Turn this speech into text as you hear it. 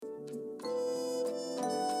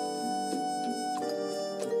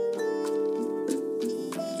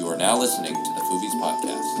now listening to the Foovies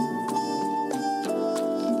Podcast.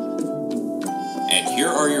 And here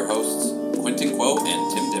are your hosts, Quintin Quo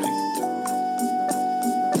and Tim Dimmick.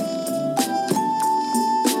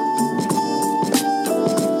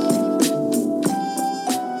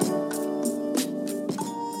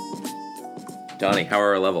 Donnie, how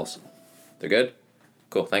are our levels? They're good?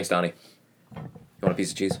 Cool, thanks, Donnie. You want a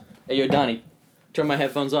piece of cheese? Hey, yo, Donnie, turn my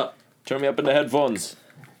headphones up. Turn me up in the headphones.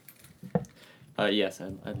 Yes,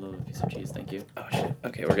 I'd love a piece of cheese, thank you. Oh, shit.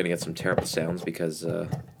 Okay, we're gonna get some terrible sounds because the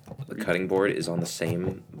cutting board is on the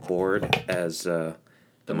same board as the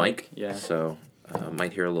mic. Yeah. So,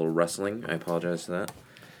 might hear a little rustling. I apologize for that.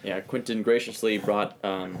 Yeah, Quintin graciously brought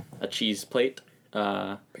a cheese plate.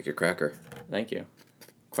 Pick your cracker. Thank you.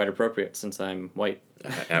 Quite appropriate since I'm white.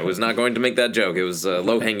 I was not going to make that joke. It was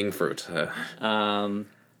low-hanging fruit.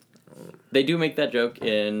 They do make that joke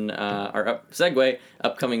in our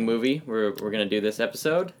upcoming movie. We're gonna do this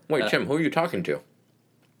episode. Wait, Tim, who are you talking to?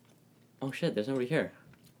 Oh shit, there's nobody here.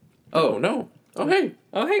 Oh, no. Oh, hey.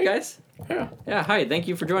 Oh hey guys. Yeah. Yeah, hi. Thank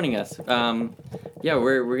you for joining us. Yeah,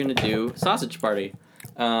 we're gonna do Sausage Party.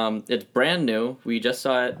 It's brand new. We just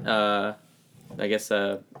saw it. I guess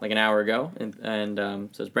like an hour ago, and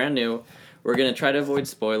so it's brand new. We're going to try to avoid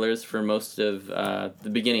spoilers for most of the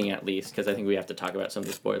beginning, at least, because I think we have to talk about some of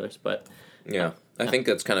the spoilers, but... Yeah, I think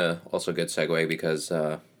that's kind of also a good segue because,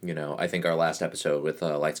 I think our last episode with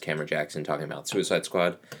Lights, Camera, Jackson talking about Suicide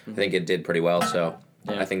Squad, I think it did pretty well, so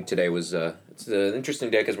yeah. I think today was, it's an interesting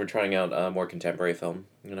day because we're trying out more contemporary film,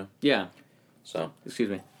 Yeah. So. Excuse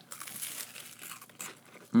me.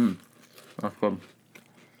 That's good.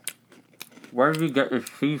 Where did you get this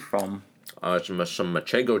cheese from? It's some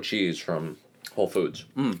Manchego cheese from Whole Foods.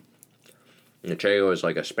 Manchego is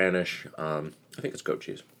like a Spanish, I think it's goat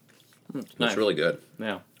cheese. Nice. It's really good.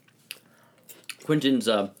 Yeah. Quintin's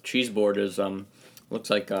cheese board is looks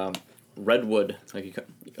like redwood.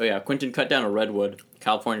 Quintin cut down a redwood,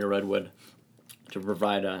 California redwood, to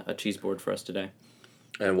provide a cheese board for us today.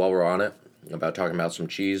 And while we're on it, about talking about some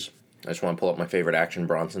cheese, I just want to pull up my favorite Action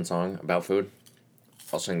Bronson song about food.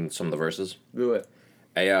 I'll sing some of the verses. Do it.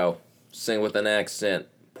 Ayo, sing with an accent,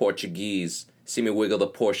 Portuguese. See me wiggle the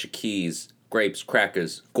Porsche keys. Grapes,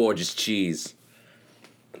 crackers, gorgeous cheese.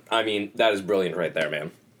 I mean, that is brilliant right there,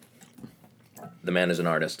 man. The man is an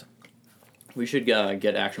artist. We should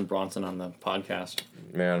get Action Bronson on the podcast.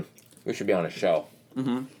 Man, we should be on a show.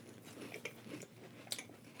 Mm-hmm.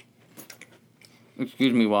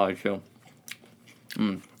 Excuse me while I chew.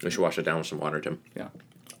 We should wash it down with some water, Tim. Yeah.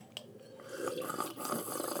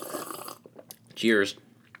 Cheers.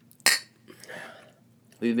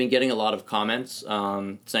 We've been getting a lot of comments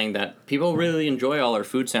saying that people really enjoy all our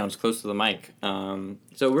food sounds close to the mic.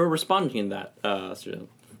 So we're responding to that,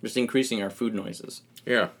 just increasing our food noises.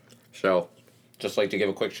 Yeah. So, just like to give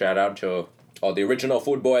a quick shout out to all the original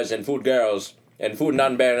food boys and food girls and food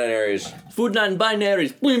non-binaries. Food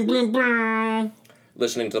non-binaries. Blim, blim, blim.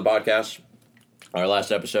 Listening to the podcast. Our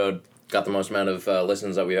last episode got the most amount of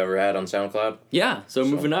listens that we've ever had on SoundCloud. Yeah, so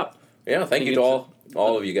moving up. Yeah, thank you to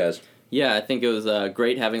all of you guys. Yeah, I think it was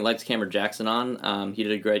great having Lights, Camera, Jackson on. He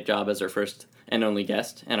did a great job as our first and only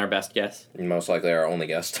guest, and our best guest. Most likely our only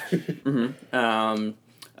guest. Mm-hmm.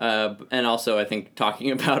 And also, I think, talking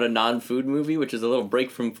about a non-food movie, which is a little break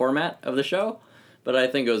from format of the show. But I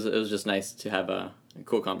think it was just nice to have a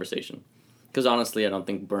cool conversation. Because honestly, I don't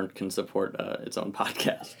think Burnt can support its own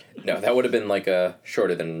podcast. No, that would have been like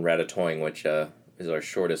shorter than Ratatouille, which is our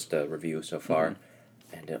shortest review so far. Mm-hmm.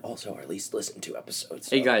 And also our least listened to episodes.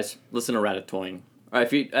 So. Hey guys, listen to Ratatouille.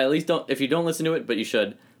 If you don't listen to it, but you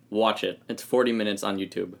should, watch it. It's 40 minutes on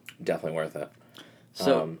YouTube. Definitely worth it.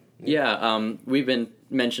 So we've been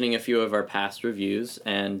mentioning a few of our past reviews,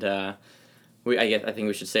 and I think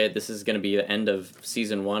we should say it. This is going to be the end of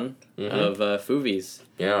season 1 of Foovies.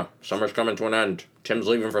 Yeah, summer's coming to an end. Tim's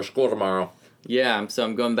leaving for school tomorrow. Yeah, so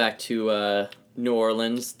I'm going back to New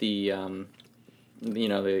Orleans. The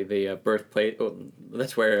birthplace. Oh,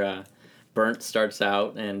 that's where Burnt starts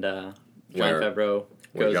out, and Jon Favreau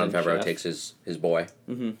goes. Jon Favreau takes his boy.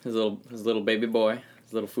 Mm-hmm. His little baby boy,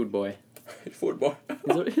 his little food boy. Food boy.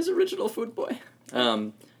 his original food boy.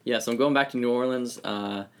 So I'm going back to New Orleans,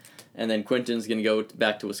 and then Quintin's gonna go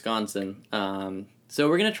back to Wisconsin. So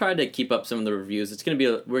we're gonna try to keep up some of the reviews.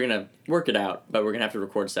 We're gonna work it out, but we're gonna have to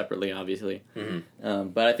record separately, obviously. Mm-hmm.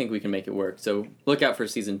 But I think we can make it work. So look out for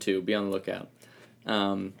season 2. Be on the lookout.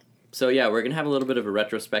 We're gonna have a little bit of a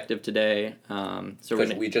retrospective today.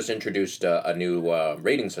 We just introduced a new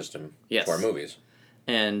rating system for our movies,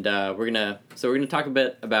 and we're gonna talk a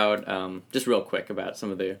bit about just real quick about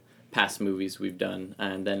some of the past movies we've done,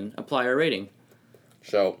 and then apply our rating.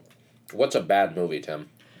 So, what's a bad movie, Tim?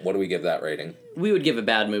 What do we give that rating? We would give a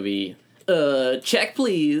bad movie, check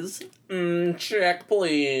please. Check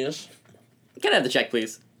please. Can I have the check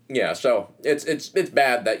please? Yeah, so it's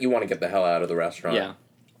bad that you want to get the hell out of the restaurant. Yeah.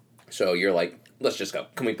 So you're like, let's just go.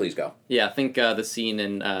 Can we please go? Yeah, I think the scene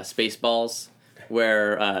in Spaceballs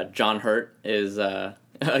where John Hurt is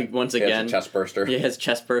once again... He has a chest burster. He has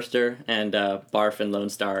chest burster, and Barf and Lone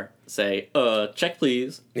Star say, check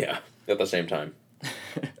please. Yeah, at the same time.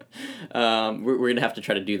 We're going to have to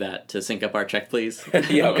try to do that to sync up our check please.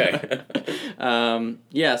 Yeah, okay.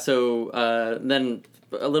 So then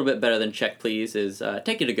a little bit better than check please is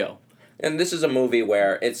Take It to Go. And this is a movie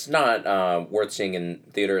where it's not worth seeing in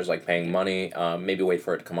theaters, like paying money. Maybe wait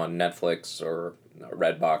for it to come on Netflix or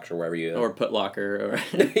Redbox or wherever you... Or Put Locker. Or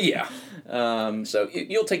yeah. So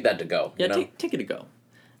you'll take that to go. Yeah, you know? take it to go.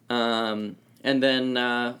 And then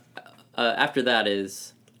after that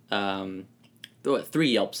is 3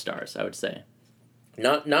 Yelp stars, I would say.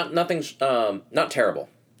 Nothing's not terrible.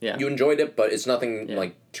 Yeah. You enjoyed it, but it's nothing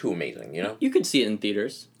like too amazing, you know? You could see it in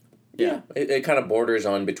theaters. Yeah. It kind of borders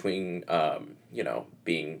on between,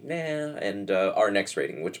 being nah and our next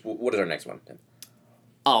rating. What is our next one?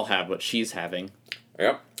 I'll have what she's having.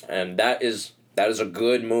 Yep. And that is a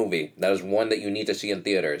good movie. That is one that you need to see in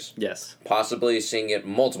theaters. Yes. Possibly seeing it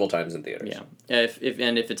multiple times in theaters. Yeah. If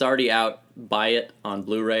it's already out, buy it on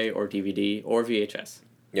Blu-ray or DVD or VHS.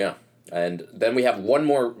 Yeah. And then we have one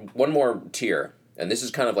more tier, and this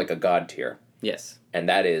is kind of like a god tier. Yes. And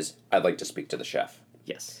that is I'd like to speak to the chef.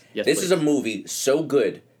 Yes. This please. is a movie so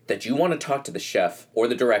good that you want to talk to the chef or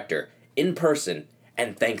the director in person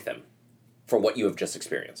and thank them for what you have just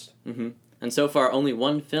experienced. Mm-hmm. And so far, only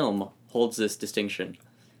one film holds this distinction.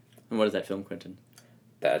 And what is that film, Quintin?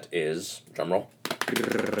 That is, drumroll,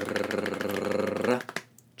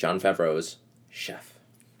 Jon Favreau's Chef.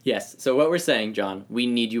 Yes. So what we're saying, John, we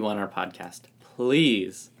need you on our podcast.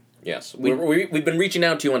 Please. Yes. We've been reaching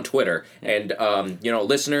out to you on Twitter. And,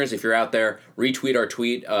 listeners, if you're out there, retweet our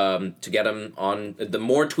tweet to get him on. The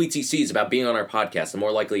more tweets he sees about being on our podcast, the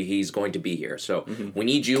more likely he's going to be here. So we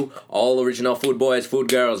need you, all original food boys, food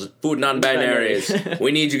girls, food non-binaries.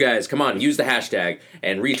 We need you guys. Come on, use the hashtag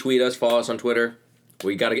and retweet us, follow us on Twitter.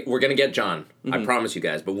 We're going to get John. I promise you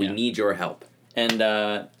guys, but we need your help. And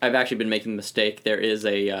I've actually been making the mistake. There is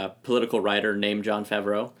a political writer named Jon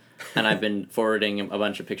Favreau. And I've been forwarding him a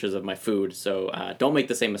bunch of pictures of my food, so don't make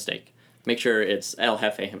the same mistake. Make sure it's El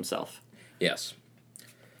Jefe himself. Yes.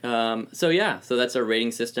 So that's our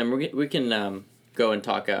rating system. We can go and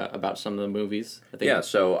talk about some of the movies. I think. Yeah,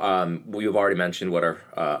 so we've already mentioned what our,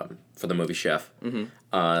 for the movie Chef.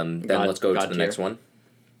 Mm-hmm. Then let's go to the next one,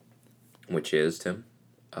 which is, Tim,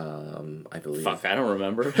 I believe. Fuck, I don't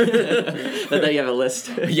remember. I thought you have a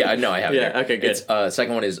list. Yeah, no, I have it. Yeah, okay, good. It's,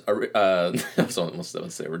 second one is, I was almost going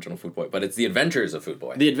to say Original Food Boy, but it's The Adventures of Food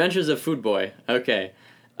Boy. The Adventures of Food Boy. Okay.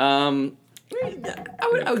 I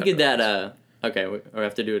would give that okay, we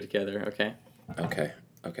have to do it together, okay?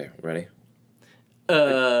 Okay, ready?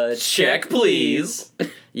 Check please.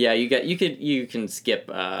 Yeah, you can skip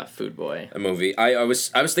Food Boy. A movie. I was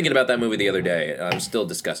thinking about that movie the other day. I'm still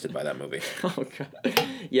disgusted by that movie. Oh god.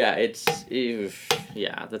 Yeah, that's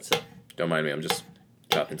it. Don't mind me. I'm just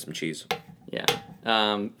chopping some cheese. Yeah.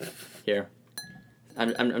 Here.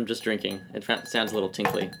 I'm just drinking. It sounds a little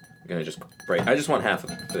tinkly. I'm gonna just break. I just want half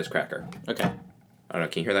of this cracker. Okay. I don't know.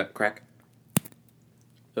 Can you hear that crack?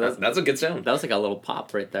 That's a good sound. That was like a little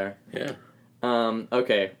pop right there. Yeah.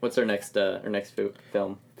 Okay. What's our next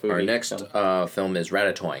film? Our next film is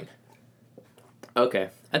Ratatouille. Okay.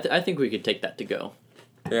 I think we could take that to go.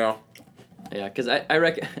 Yeah. Yeah, because I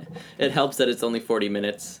reckon it helps that it's only 40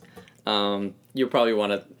 minutes. You'll probably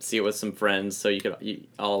want to see it with some friends so you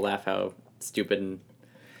all laugh how stupid and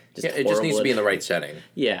it just needs to be in the right setting.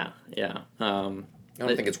 Yeah. I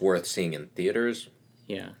don't think it's worth seeing in theaters.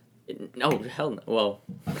 Yeah. No, hell no. Well,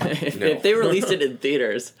 if they released it in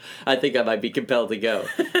theaters, I think I might be compelled to go.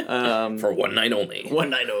 For one night only. One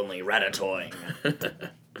night only, Ratatouille.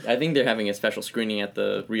 I think they're having a special screening at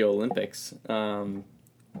the Rio Olympics.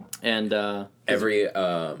 Every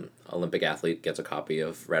Olympic athlete gets a copy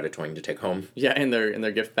of Ratatouille to take home. Yeah, in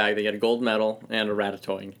their gift bag, they get a gold medal and a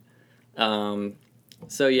Ratatouille.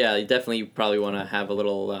 So yeah, you definitely probably want to have a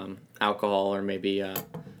little alcohol or maybe a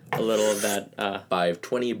little of that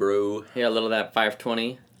 520 brew. Yeah, a little of that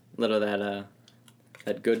 520, a little of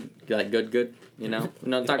that good. You know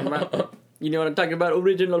what I'm talking about. You know what I'm talking about.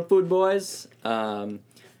 Original Food Boys. I'm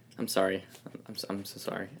sorry. I'm so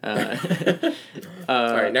sorry.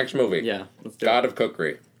 Sorry. Next movie. Yeah, let's do God of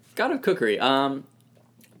Cookery. God of Cookery.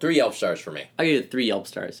 3 Yelp stars for me. I give it 3 Yelp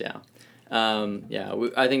stars. Yeah.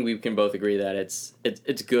 I think we can both agree that it's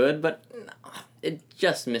good, but it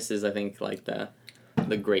just misses, I think, like the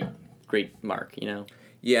great mark, you know.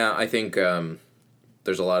 Yeah, I think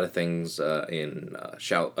there's a lot of things in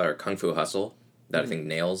Kung Fu Hustle that I think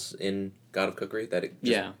nails in God of Cookery that it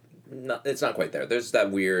just it's not quite there. There's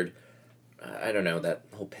that weird, I don't know, that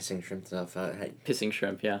whole pissing shrimp stuff. Pissing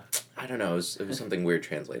shrimp, yeah. I don't know. It was something weird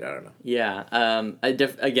translated. I don't know. Yeah.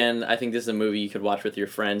 Again, I think this is a movie you could watch with your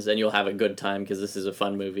friends and you'll have a good time because this is a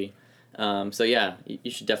fun movie. So yeah, you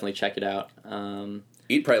should definitely check it out.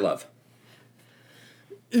 Eat, Pray, Love.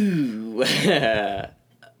 Ooh.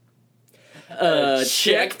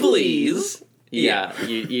 Check, please. Yeah,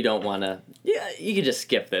 you don't want to. Yeah, you can just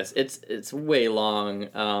skip this. It's way long.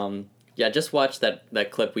 Yeah, just watch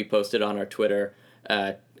that clip we posted on our Twitter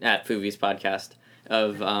at Foovies Podcast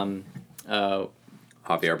of Javier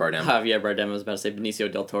Bardem. Javier Bardem, I was about to say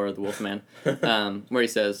Benicio del Toro, the Wolfman, where he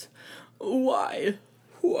says, "Why?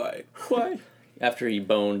 After he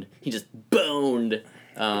just boned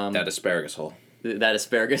that asparagus hole. That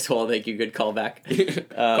asparagus hole. Thank you. Good callback.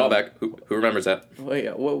 Callback. Who remembers that? Wait,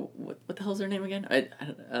 what the hell's her name again?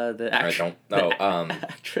 The actress. I don't know.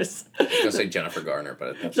 Actress. I was gonna say Jennifer Garner,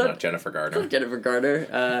 but that's not Jennifer Garner. Jennifer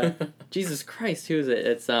Garner. Jesus Christ, who is it?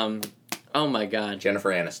 It's oh my God. Jennifer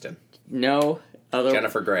Aniston. No.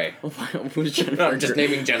 Jennifer Grey. Who's Jennifer? No, I'm just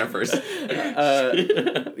naming Jennifers.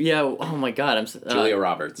 Yeah. Oh my God. Julia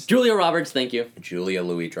Roberts. Julia Roberts. Thank you. Julia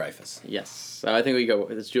Louis-Dreyfus. Yes. I think we go.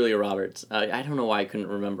 It's Julia Roberts. I don't know why I couldn't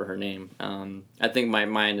remember her name. I think my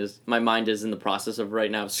mind is in the process of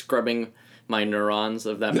right now scrubbing my neurons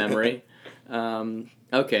of that memory.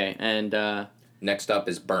 Okay. And next up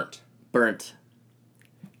is Burnt. Burnt.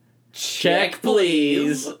 Check,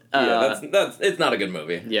 please. Yeah, that's it's not a good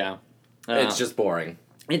movie. Yeah. It's just boring.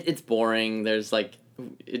 It's boring. There's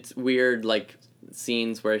it's weird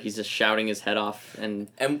scenes where he's just shouting his head off and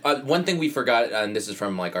one thing we forgot, and this is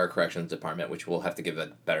from our corrections department, which we'll have to give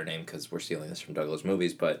a better name because we're stealing this from Douglas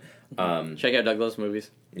Movies, but check out Douglas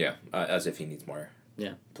Movies. Yeah, as if he needs more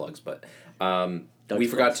plugs, but we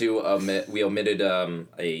forgot to omitted a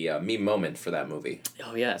meme moment for that movie.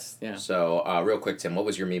 Oh yes, yeah. So real quick, Tim, what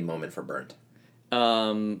was your meme moment for Burnt?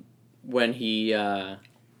 When he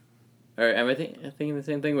or am I thinking the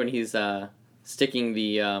same thing when he's sticking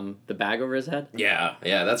the bag over his head? Yeah,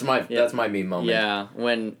 that's my meme moment. Yeah,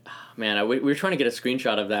 when we were trying to get a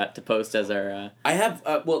screenshot of that to post as our. I have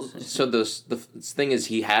so the thing is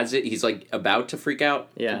he has it. He's about to freak out.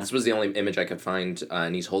 Yeah, this was the only image I could find,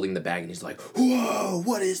 and he's holding the bag and he's like, "Whoa,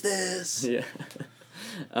 what is this?" Yeah.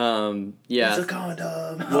 It's a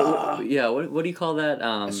condom. What do you call that?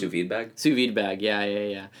 A sous vide bag. Sous vide bag.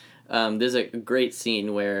 Yeah. There's a great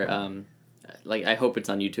scene where I hope it's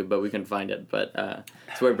on YouTube, but we couldn't find it. But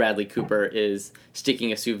it's where Bradley Cooper is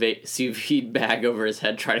sticking a sous vide bag over his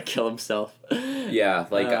head, trying to kill himself. Yeah,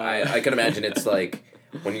 I can imagine it's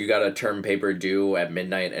when you got a term paper due at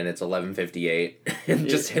midnight and it's 11:58, and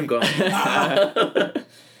just him going.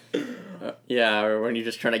 Yeah, or when you're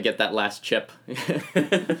just trying to get that last chip.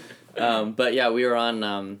 But yeah, we were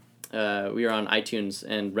on iTunes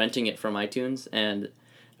and renting it from iTunes, and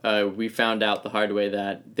we found out the hard way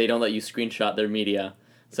that they don't let you screenshot their media.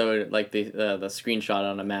 So the screenshot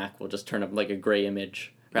on a Mac will just turn up a gray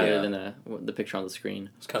image rather than the picture on the screen.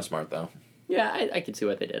 It's kind of smart though. Yeah, I can see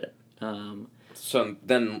why they did it. So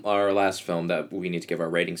then our last film that we need to give our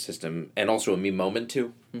rating system and also a meme moment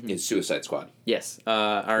to is Suicide Squad. Yes.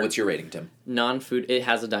 What's your rating, Tim? Non-food. It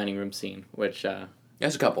has a dining room scene, which.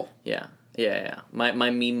 There's a couple. Yeah. My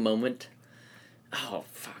meme moment. Oh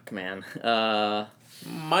fuck, man.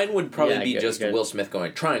 Mine would probably be good. Will Smith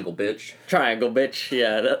going, "Triangle, bitch." Triangle, bitch.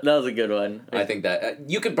 Yeah, that was a good one. I think that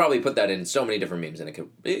you could probably put that in so many different memes, and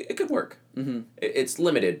it could work. Mm-hmm. It's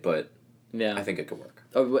limited, but yeah, I think it could work.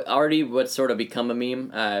 Already, what's sort of become a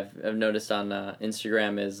meme I've noticed on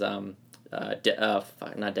Instagram is not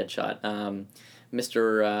Deadshot.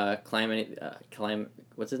 Mr. Climb.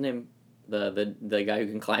 What's his name? The guy who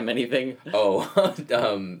can climb anything. Oh,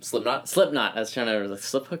 Slipknot? Slipknot. I was trying to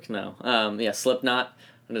Slip Hook? No. Yeah, Slipknot.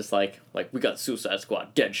 And it's like we got Suicide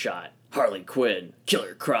Squad, Deadshot, Harley Quinn,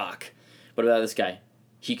 Killer Croc. What about this guy?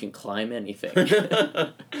 He can climb anything.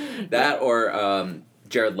 That or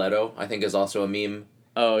Jared Leto, I think, is also a meme.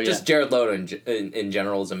 Oh, yeah. Just Jared Leto in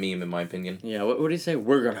general is a meme, in my opinion. Yeah, what did he say?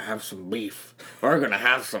 We're gonna have some beef. We're gonna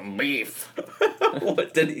have some beef.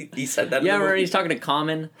 What did he said that? Yeah, where he's talking to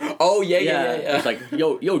Common. Oh, yeah. It's like,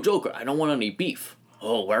 yo, Joker, I don't want any beef.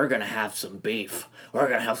 Oh, we're gonna have some beef. We're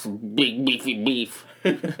gonna have some big beefy beef.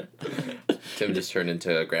 Tim just turned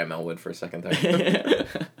into Graham Elwood for a second there.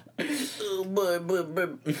 Oh boy.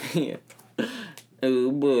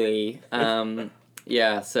 Oh boy.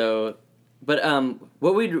 Yeah, so But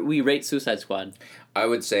what would we rate Suicide Squad? I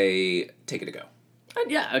would say take it a go.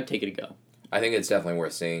 I'd take it a go. I think it's definitely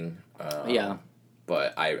worth seeing. Yeah.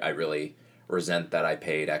 But I really resent that I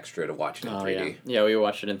paid extra to watch it in 3D. Yeah, we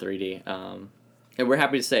watched it in 3D. And we're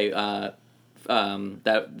happy to say that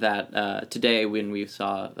today when we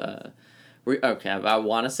saw I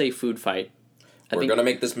want to say Food Fight. We're going to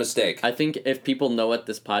make this mistake. I think if people know what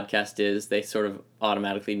this podcast is, they sort of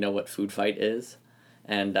automatically know what Food Fight is.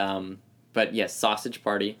 And but yes, Sausage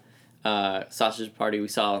Party we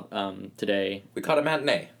saw today. We caught a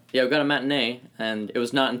matinee. Yeah, we got a matinee, and it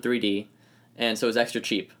was not in 3D, and so it was extra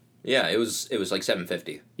cheap. Yeah, it was like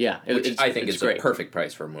 $7.50. Yeah, which I think is great. a perfect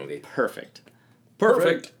price for a movie. Perfect.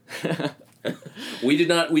 We did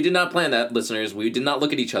not plan that, listeners. We did not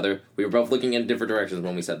look at each other. We were both looking in different directions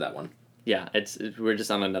when we said that one. Yeah, we're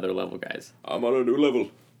just on another level, guys. I'm on a new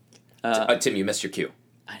level. Tim, you missed your cue.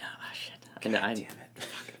 I know. Oh, shit. God damn it.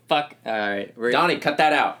 Fuck. All right. Donnie, cut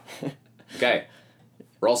that out. Okay.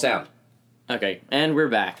 Roll sound. Okay, and we're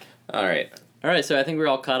back. All right. So I think we're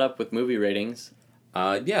all caught up with movie ratings.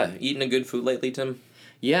 Yeah, eating a good food lately, Tim?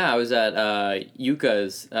 Yeah, I was at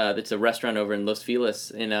Yuka's. It's a restaurant over in Los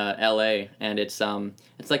Feliz in L.A., and it's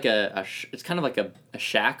like it's kind of like a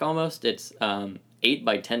shack almost. It's 8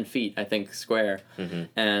 by 10 feet, I think, square. Mm-hmm.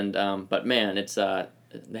 And but man, it's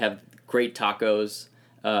they have great tacos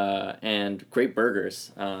and great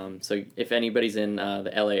burgers. So if anybody's in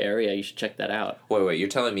the LA area, you should check that out. Wait, you're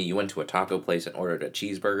telling me you went to a taco place and ordered a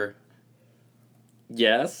cheeseburger?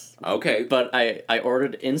 Yes. Okay. But I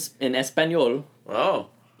ordered in Espanol. Oh.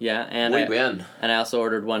 Yeah, and Muy bien. And I also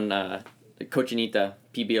ordered one cochinita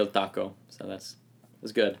pibil taco. So that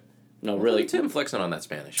was good. No, really. Tim flexing on that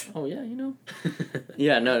Spanish. Oh, yeah, you know.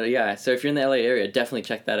 Yeah. So if you're in the LA area, definitely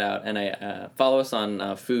check that out. And I follow us on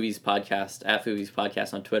Foovies Podcast, at Foovies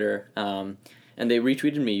Podcast on Twitter. And they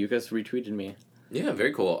retweeted me. You guys retweeted me. Yeah,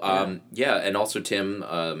 very cool. Yeah, and also Tim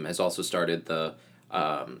has also started the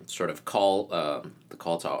sort of call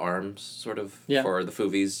to arms sort of for the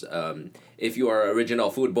Foovies. If you are original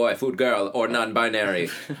food boy, food girl, or non-binary,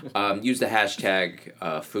 use the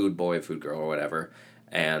hashtag food boy, food girl, or whatever.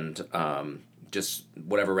 And just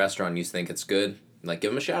whatever restaurant you think it's good, like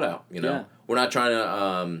give them a shout out. You know, we're not trying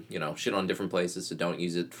to shit on different places, so don't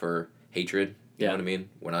use it for hatred. You know what I mean?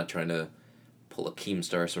 We're not trying to pull a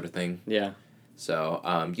Keemstar sort of thing. Yeah. So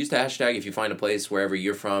use the hashtag if you find a place wherever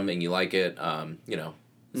you're from and you like it.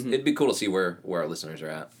 It'd be cool to see where our listeners are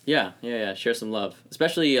at. Yeah. Share some love,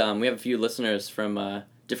 especially we have a few listeners from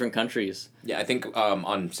different countries. Yeah, I think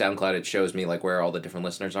on SoundCloud it shows me like where all the different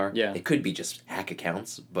listeners are. Yeah, it could be just hack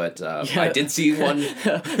accounts, but I did see one.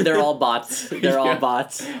 They're all bots. They're all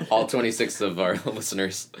bots. All 26 of our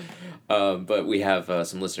listeners, but we have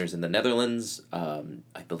some listeners in the Netherlands,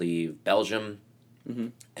 I believe Belgium,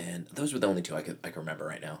 and those were the only two I can remember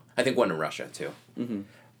right now. I think one in Russia too.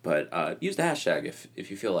 But use the hashtag if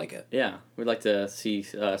you feel like it. Yeah, we'd like to see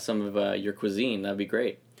some of your cuisine. That'd be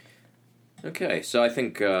great. Okay, so I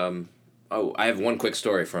think, I have one quick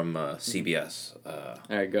story from CBS. All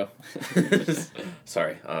right, go.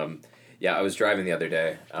 Sorry. I was driving the other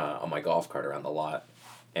day on my golf cart around the lot,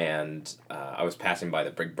 and I was passing by the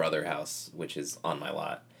Big Brother house, which is on my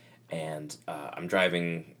lot, and I'm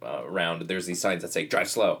driving around. There's these signs that say, drive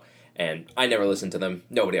slow, and I never listen to them.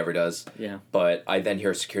 Nobody ever does. Yeah. But I then hear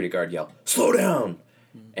a security guard yell, slow down!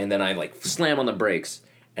 And then I, slam on the brakes,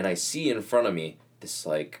 and I see in front of me this,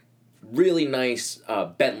 really nice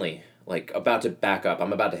Bentley, about to back up.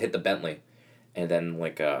 I'm about to hit the Bentley. And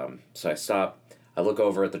then, so I stop. I look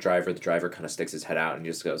over at the driver. The driver kind of sticks his head out and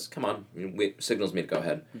just goes, come on. Signals me to go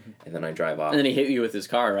ahead. And then I drive off. And then he hit you with his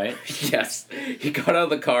car, right? Yes. He got out of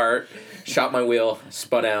the car, shot my wheel,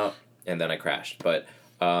 spun out, and then I crashed. But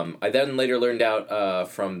I then later learned out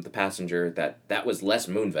from the passenger that was Les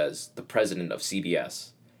Moonves, the president of CBS.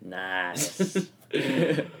 Nice.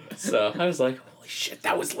 So I was like, holy shit,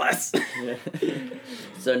 that was Les. Yeah.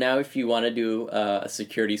 So now if you want to do a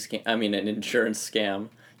security scam, an insurance scam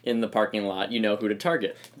in the parking lot, you know who to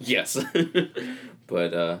target. Yes.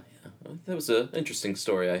 But that was an interesting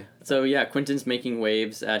story. So yeah, Quintin's making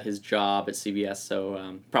waves at his job at CBS,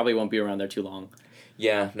 so probably won't be around there too long.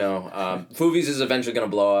 Yeah, no. Foovies is eventually going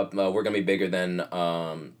to blow up. We're going to be bigger than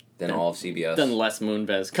all of CBS. Than Les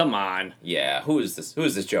Moonves. Come on. Yeah, who is this? Who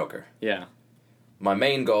is this joker? Yeah. My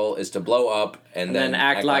main goal is to blow up and then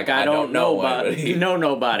act like I don't know nobody. You know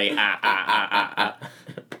nobody.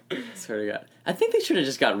 Swear to God. I think they should have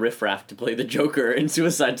just got Riff Raff to play the Joker in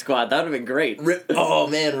Suicide Squad. That would have been great. Oh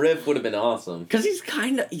man, Riff would have been awesome. Because he's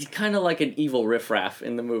kind of like an evil Riff Raff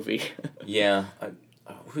in the movie. Yeah.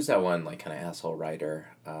 who's that one like kind of asshole writer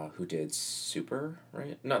who did Super,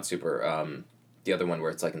 right? Not Super. The other one where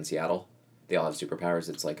it's like in Seattle, they all have superpowers.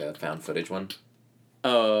 It's like a found footage one.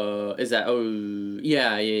 Oh, is that? Oh,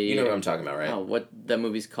 yeah. You know what I'm talking about, right? Oh, what that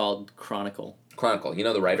movie's called? Chronicle. Chronicle. You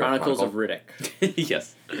know the writer. Chronicles of Riddick.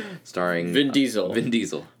 Yes. Starring Vin Diesel. Vin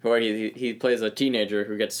Diesel. Where he plays a teenager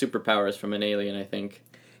who gets superpowers from an alien, I think.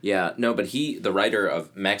 Yeah, no, but the writer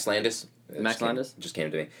of Max Landis. Just came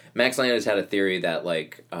to me. Max Landis had a theory that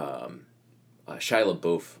like Shia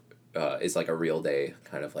LaBeouf is like a real day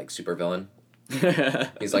kind of like supervillain.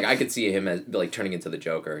 He's like, I could see him as like turning into the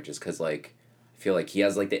Joker just because like I feel like he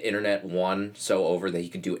has like the internet won so over that he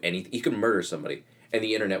could do anything. He could murder somebody and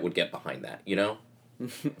the internet would get behind that, you know?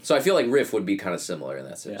 So I feel like Riff would be kind of similar in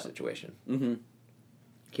that situation. Mm-hmm.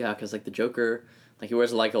 Yeah, because like the Joker, like he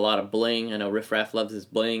wears like a lot of bling. I know Riff Raff loves his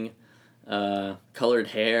bling. Colored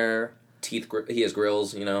hair. Teeth. He has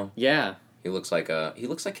grills, you know? Yeah. He looks like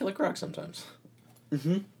Killer Croc sometimes.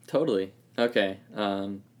 Mm-hmm. Totally. Okay.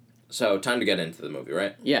 So time to get into the movie,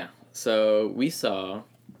 right? Yeah. So we saw.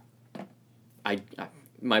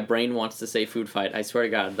 My brain wants to say food fight. I swear to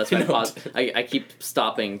God, that's why I pause. I keep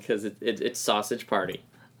stopping because it's Sausage Party,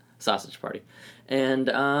 and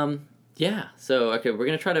yeah. So okay, we're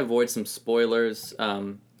gonna try to avoid some spoilers.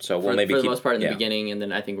 So we'll maybe for the most part in the beginning, and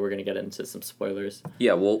then I think we're gonna get into some spoilers.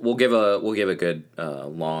 Yeah, we'll give a good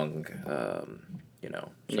long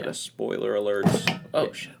sort of spoiler alerts.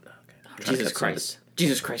 Oh shit! Okay.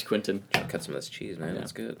 Jesus Christ, Quintin. Cut some of this cheese, man.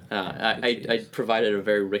 That's good. I provided a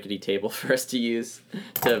very rickety table for us to use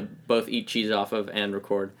to both eat cheese off of and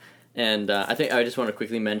record. And I think I just want to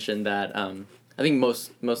quickly mention that I think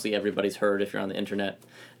mostly everybody's heard, if you're on the internet,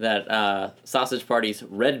 that Sausage Party's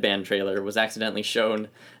Red Band trailer was accidentally shown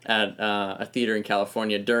at a theater in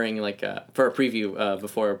California during for a preview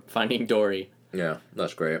before Finding Dory. Yeah,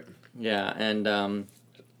 that's great. Yeah, and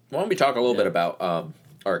why don't we talk a little bit about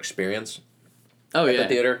our experience? At the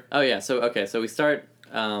theater. Oh yeah. So we start.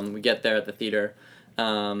 We get there at the theater,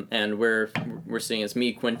 and we're seeing it's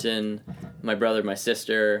me, Quintin, my brother, my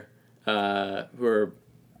sister, who are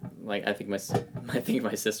like I think my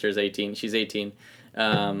sister's 18. She's 18.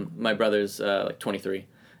 My brother's like 23,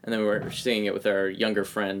 and then we're seeing it with our younger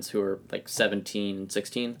friends who are like 17 and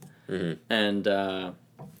 16. Mm-hmm. And so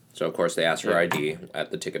of course they ask for ID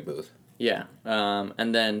at the ticket booth. Yeah.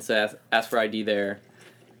 And then so ask for ID there.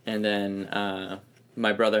 And then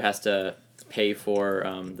my brother has to pay for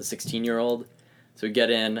the 16-year-old. So we get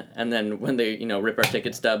in, and then when they rip our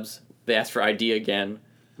ticket stubs, they ask for ID again.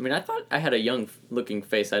 I mean, I thought I had a young-looking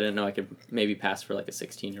face. I didn't know I could maybe pass for like a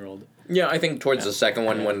 16-year-old. Yeah, I think towards the second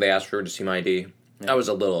one when they asked for to see my ID, I was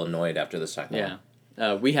a little annoyed after the second one.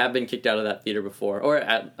 Yeah. We have been kicked out of that theater before, or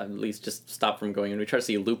at least just stopped from going. And we tried to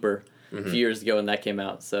see Looper a few years ago, and that came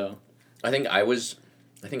out. So I think I was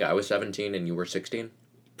 17 and you were 16.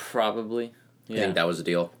 Probably. Yeah. I think that was the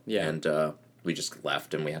deal. Yeah. And we just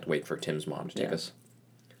left, and we had to wait for Tim's mom to take us.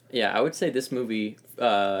 Yeah, I would say this movie,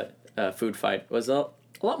 Food Fight, was a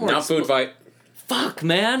lot more... Not Food Fight. Fuck,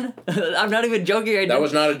 man! I'm not even joking. That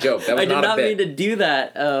was not a joke. That was not a bit. I did not mean to do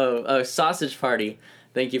that. Sausage Party.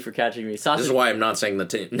 Thank you for catching me. This is why I'm not saying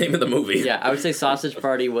the name of the movie. Yeah, I would say Sausage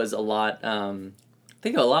Party was a lot, I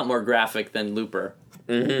think a lot more graphic than Looper.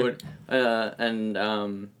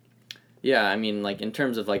 Mm-hmm. Yeah, I mean, like, in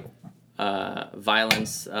terms of, like,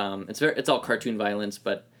 violence, it's all cartoon violence,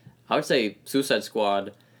 but I would say Suicide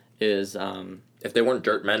Squad is... if they weren't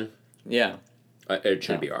dirt men... Yeah. It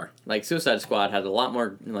should be R. Like, Suicide Squad had a lot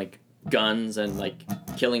more, like, guns and, like,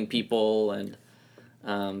 killing people, and...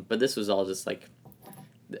 but this was all just, like...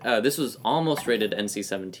 this was almost rated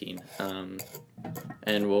NC-17.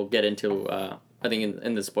 And we'll get into... I think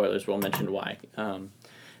in the spoilers we'll mention why.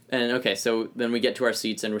 And okay, so then we get to our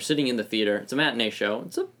seats, and we're sitting in the theater. It's a matinee show.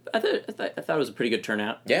 I thought it was a pretty good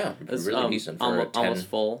turnout. Yeah, it's really decent for almost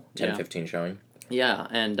full. 10-15 showing. Yeah,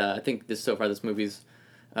 and I think this movie's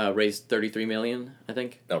raised $33 million, I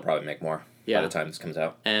think. They'll probably make more by the time this comes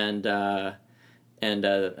out. And the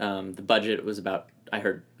budget was about, I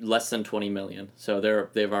heard, less than $20 million. So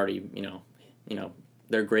they've already,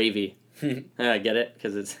 they're gravy. Get it?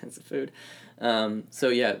 Because it's food. So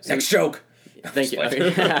yeah. Next joke. Thank you.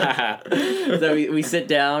 So we sit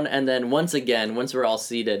down, and then once we're all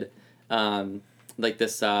seated, like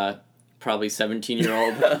this probably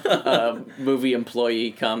 17-year-old movie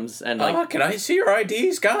employee comes and like, can I see your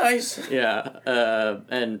IDs, guys? Yeah,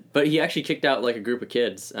 but he actually kicked out like a group of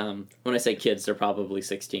kids. When I say kids, they're probably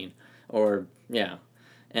 16 or yeah,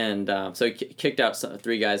 And so he kicked out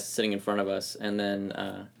three guys sitting in front of us, and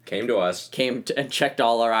then came to us, and checked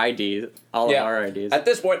all our IDs, of our IDs. At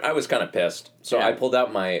this point, I was kind of pissed, so I pulled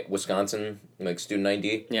out my Wisconsin student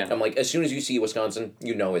ID. Yeah, I'm like, as soon as you see Wisconsin,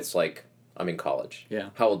 it's like I'm in college.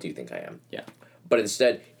 Yeah, how old do you think I am? Yeah, but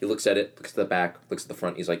instead he looks at it, looks at the back, looks at the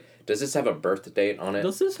front. He's like, "Does this have a birth date on it?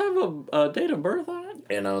 Does this have a date of birth on it?"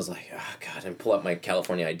 And I was like, "Oh God!" And pull out my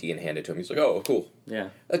California ID and hand it to him. He's like, "Oh, cool." Yeah,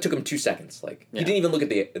 it took him 2 seconds. He didn't even look at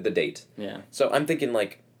the date. Yeah. So I'm thinking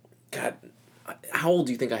God, how old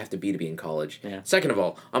do you think I have to be in college? Yeah. Second of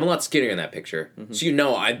all, I'm a lot skinnier in that picture,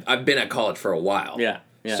 so I've been at college for a while. Yeah.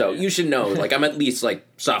 So you should know, I'm at least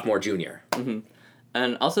sophomore, junior. Mm-hmm.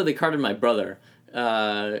 And also they carded my brother,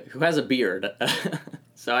 who has a beard,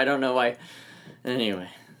 so I don't know why. Anyway,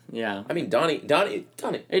 yeah. I mean, Donnie.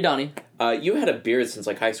 Hey, Donnie. You had a beard since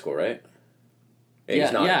high school, right?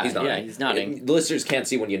 He's nodding. The listeners can't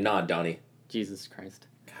see when you nod, Donnie. Jesus Christ.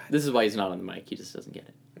 God. This is why he's not on the mic. He just doesn't get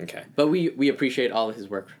it. Okay. But we appreciate all of his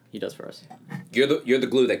work he does for us. You're the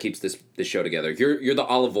glue that keeps this show together. You're the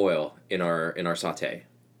olive oil in our sauté.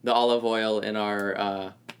 The olive oil in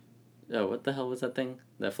our what the hell was that thing?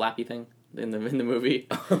 The flappy thing in the movie.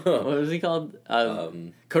 What was he called?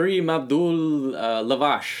 Kareem Abdul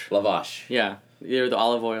Lavash. Lavash. Yeah. You're the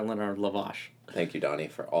olive oil in our lavash. Thank you, Donnie,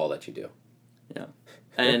 for all that you do. Yeah.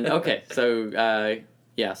 And okay, so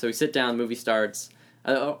so we sit down, movie starts.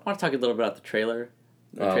 I want to talk a little bit about the trailer.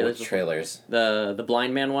 Trailers. The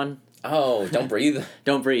blind man one. Oh, Don't Breathe.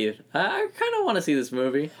 Don't Breathe. I kind of want to see this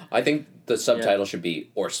movie. I think the subtitle should be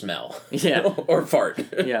 "or smell." Yeah. Or fart.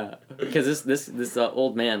 Yeah, because this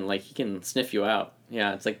old man, he can sniff you out.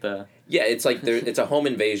 Yeah, it's like the. Yeah, it's it's a home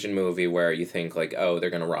invasion movie where you think oh, they're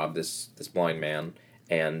gonna rob this blind man,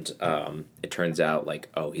 and it turns out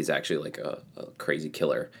he's actually a crazy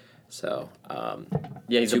killer. So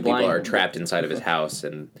he's two people are trapped inside of his house,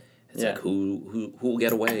 and it's who will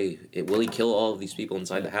get away? Will he kill all of these people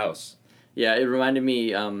inside the house? Yeah, it reminded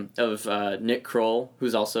me of Nick Kroll,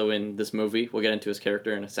 who's also in this movie. We'll get into his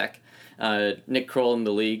character in a sec. Nick Kroll in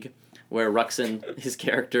The League, where Ruxin, his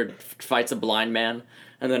character, fights a blind man,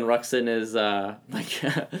 and then Ruxin is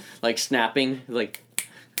snapping,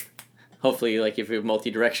 hopefully, if you have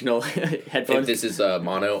multi-directional headphones. If this is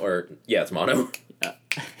mono, or it's mono. Yeah.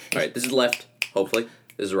 All right, this is left. Hopefully,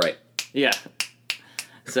 this is right. Yeah.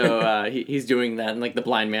 So he's doing that, and the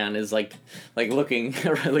blind man is looking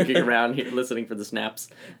around, listening for the snaps.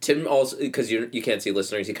 Tim also, because you can't see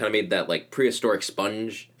listeners, he kind of made that prehistoric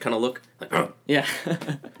sponge kind of look, yeah,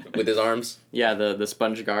 with his arms. Yeah, the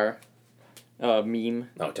sponge gar meme.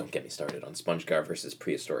 Oh, don't get me started on sponge gar versus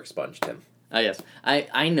prehistoric sponge, Tim. Yes,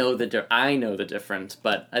 I know the difference,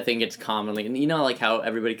 but I think it's commonly, and how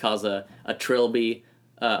everybody calls a trilby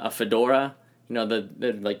a fedora.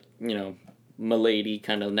 The milady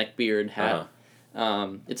kind of neckbeard hat.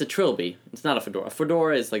 It's a trilby. It's not a fedora. A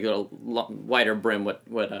fedora is a wider brim, what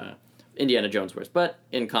Indiana Jones wears, but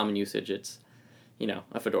in common usage, it's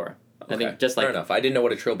a fedora. Okay. I think just fair enough. I didn't know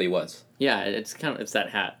what a trilby was. Yeah, it's that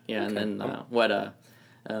hat. Yeah, okay. And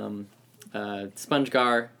then Sponge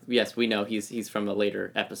Gar. Yes, we know he's from a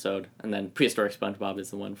later episode, and then prehistoric SpongeBob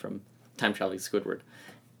is the one from Time Traveling Squidward.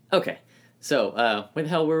 Okay, so where the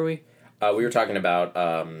hell were we? We were talking about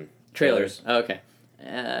trailers. Oh, okay.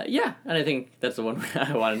 Yeah, and I think that's the one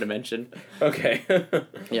I wanted to mention. Okay.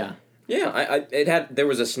 Yeah. Yeah, there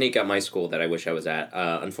was a sneak at my school that I wish I was at.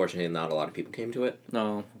 Unfortunately, not a lot of people came to it.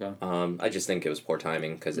 No. Okay. I just think it was poor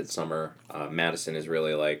timing because it's summer. Madison is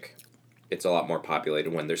really it's a lot more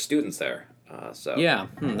populated when there's students there. So yeah,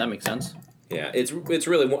 that makes sense. Yeah, it's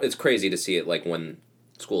really crazy to see it when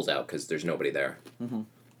school's out because there's nobody there. Mm-hmm.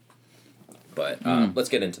 But let's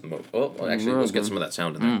get into the movie. Oh, well, actually, let's get some of that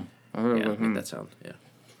sound in there. Yeah, make that sound. Yeah,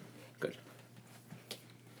 good.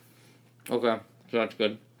 Okay, so that's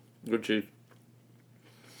good. Good cheese.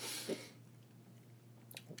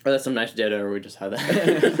 Oh, that's some nice dead air. We just had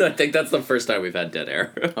that. I think that's the first time we've had dead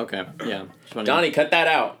air. Okay, yeah. Donnie, cut that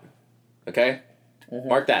out. Okay,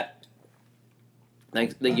 mark that.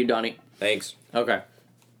 Thank you, Donnie. Thanks. Okay,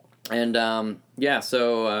 and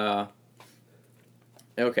so.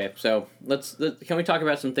 Okay, so can we talk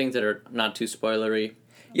about some things that are not too spoilery?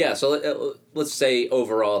 Yeah, so let's say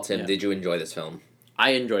overall, Tim, did you enjoy this film?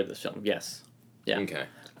 I enjoyed this film, yes. Yeah. Okay.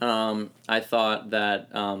 I thought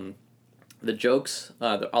that the jokes,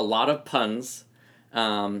 a lot of puns,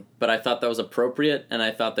 but I thought that was appropriate, and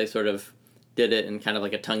I thought they sort of did it in kind of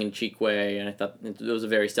a tongue-in-cheek way, and I thought it was a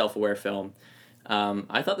very self-aware film.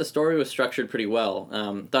 I thought the story was structured pretty well.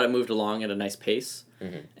 Thought it moved along at a nice pace,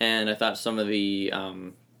 and I thought some of the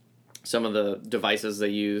devices they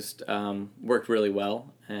used worked really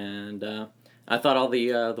well, and I thought all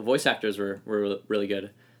the voice actors were really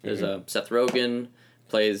good. There's Seth Rogen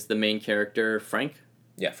plays the main character, Frank.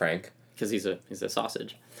 Yeah, Frank. Because he's a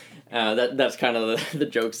sausage. That's kind of the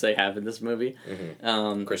jokes they have in this movie.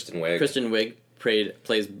 Kristen Wiig. Kristen Wiig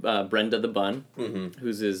plays Brenda the Bun,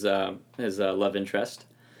 who's his love interest.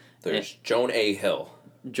 There's Joan A. Hill.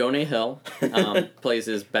 Joan A. Hill plays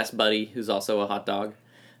his best buddy, who's also a hot dog.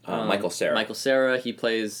 Michael Cera. Michael Cera, he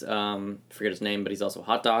plays, forget his name, but he's also a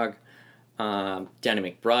hot dog. Danny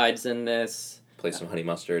McBride's in this. Plays some honey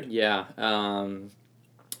mustard. Yeah.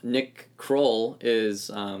 Nick Kroll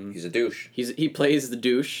is... he's a douche. He plays the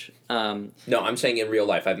douche. No, I'm saying in real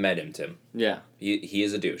life. I've met him, Tim. Yeah. He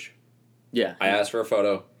is a douche. Yeah. I asked for a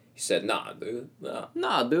photo. He said, nah, dude. Nah.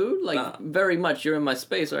 Nah, dude. Like, nah. Very much you're in my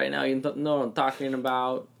space right now. You know what I'm talking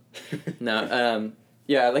about. No,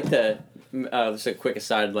 yeah, I like to... just a quick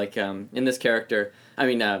aside, like, in this character...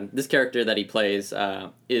 this character that he plays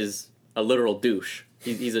is a literal douche.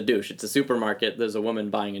 He's a douche. It's a supermarket. There's a woman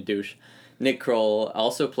buying a douche. Nick Kroll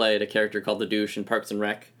also played a character called the Douche in Parks and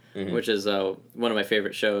Rec, which is one of my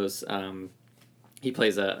favorite shows. He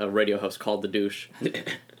plays a radio host called the Douche.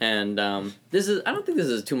 And I don't think this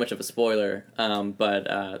is too much of a spoiler,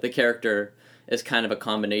 but the character is kind of a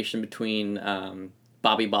combination between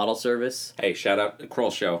Bobby Bottle Service. Hey, shout out to Kroll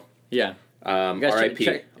Show. Yeah.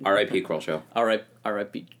 R.I.P. R.I.P. Kroll Show.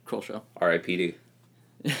 R.I.P. Kroll Show. R.I.P.D.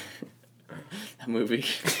 That movie.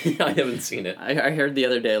 I haven't seen it. I heard the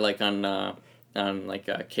other day, like, on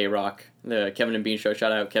K-Rock, the Kevin and Bean show.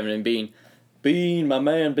 Shout out Kevin and Bean. Bean, my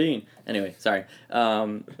man, Bean. Anyway, sorry.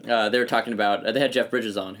 They were talking about... they had Jeff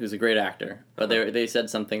Bridges on, who's a great actor. But they said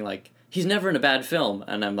something like, he's never in a bad film.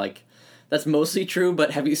 And I'm like, that's mostly true,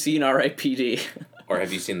 but have you seen R.I.P.D.? Or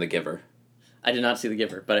have you seen The Giver? I did not see The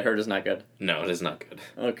Giver, but I heard it's not good. No, it is not good.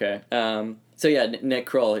 Okay. So yeah, Nick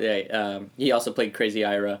Kroll, he also played Crazy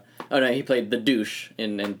Ira. Oh no, he played the douche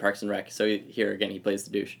in Parks and Rec. So here again, he plays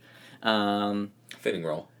the douche. Fitting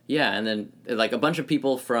role. Yeah, and then like a bunch of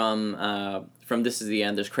people from This Is the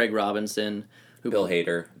End. There's Craig Robinson, Bill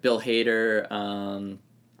Hader.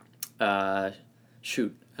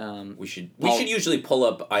 We should usually pull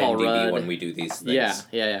up IMDb when we do these things.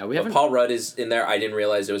 Yeah. We haven't. Paul Rudd is in there. I didn't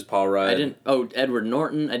realize it was Paul Rudd. Edward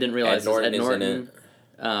Norton. I didn't realize Ed Norton is in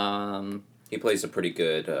it. He plays a pretty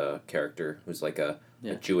good character who's like a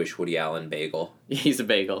Jewish Woody Allen bagel. He's a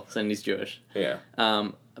bagel, and he's Jewish. Yeah.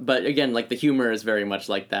 But again, like the humor is very much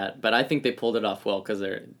like that. But I think they pulled it off well because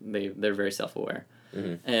they're very self-aware.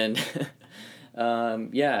 And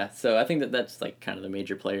so I think that's like kind of the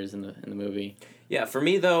major players in the movie. Yeah, for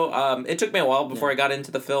me though, it took me a while before I got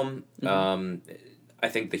into the film. I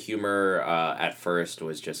think the humor at first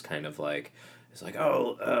was just kind of like, it's like,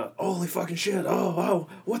 holy fucking shit,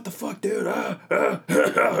 what the fuck, dude,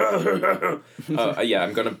 yeah,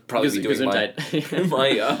 I'm gonna probably be doing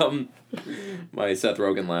my Seth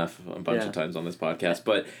Rogen laugh a bunch of times on this podcast,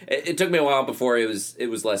 but it took me a while before it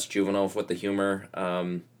was less juvenile with the humor.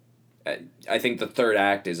 I think the third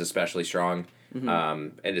act is especially strong,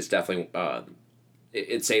 and it's definitely,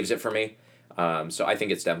 it saves it for me, so I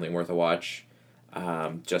think it's definitely worth a watch,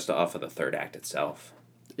 just off of the third act itself.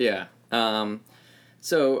 Yeah. Oh,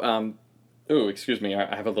 excuse me,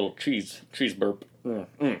 I have a little cheese burp.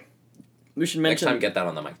 We should mention... Next time, get that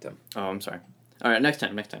on the mic, Tim. Oh, I'm sorry. All right, next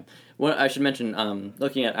time. Well, I should mention,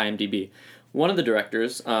 looking at IMDb, one of the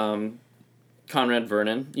directors, Conrad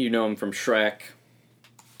Vernon, you know him from Shrek,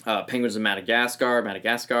 Penguins of Madagascar,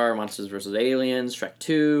 Monsters vs. Aliens, Shrek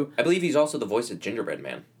 2. I believe he's also the voice of Gingerbread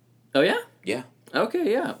Man. Oh, yeah? Yeah.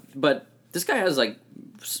 Okay, yeah. But this guy has, like,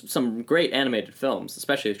 some great animated films,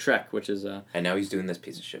 especially Shrek, which is... And now he's doing this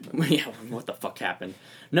piece of shit movie. Yeah, what the fuck happened?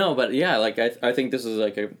 No, but yeah, like, I think this is,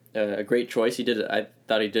 like, a great choice. I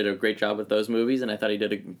thought he did a great job with those movies, and I thought he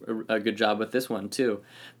did a good job with this one, too.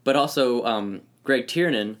 But also, Greg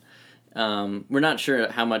Tiernan, we're not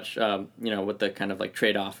sure how much, what the kind of, like,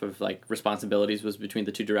 trade-off of, like, responsibilities was between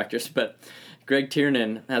the two directors, but Greg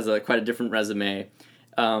Tiernan has quite a different resume.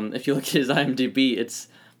 If you look at his IMDb, it's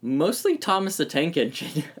mostly Thomas the Tank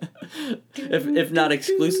Engine, if not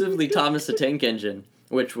exclusively Thomas the Tank Engine,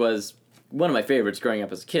 which was one of my favorites growing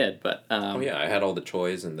up as a kid. But oh yeah, I had all the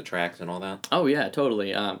toys and the tracks and all that. Oh yeah,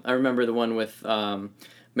 totally. I remember the one with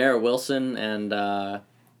Mara Wilson and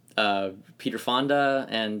Peter Fonda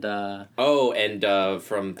and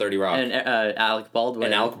from 30 Rock and Alec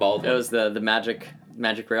Baldwin. It was the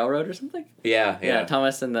Magic Railroad or something. Yeah.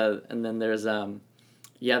 Thomas and then there's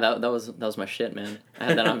Yeah, that was my shit, man. I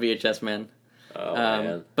had that on VHS, man. Oh,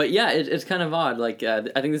 man. But yeah, it's kind of odd. Like, I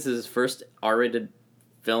think this is his first R-rated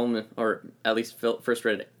film, or at least first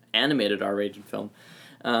rated animated R-rated film.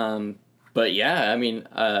 But yeah, I mean,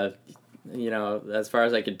 as far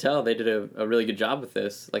as I could tell, they did a really good job with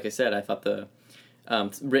this. Like I said, I thought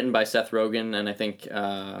written by Seth Rogen and I think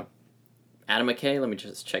Adam McKay. Let me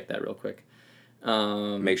just check that real quick.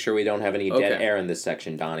 Make sure we don't have any dead air in this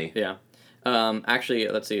section, Donnie. Yeah. Actually,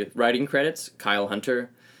 let's see. Writing credits: Kyle Hunter,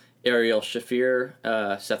 Ariel Shafir,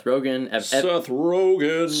 Seth Rogen, Seth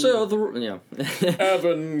Rogen.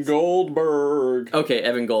 Evan Goldberg. Okay,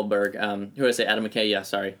 Evan Goldberg. Who did I say? Adam McKay. Yeah,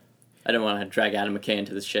 sorry, I didn't want to drag Adam McKay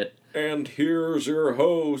into this shit. And here's your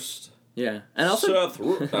host. Yeah, and also Seth.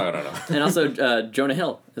 I don't know. And also Jonah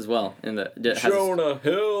Hill as well in the Jonah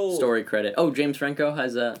Hill story credit. Oh, James Franco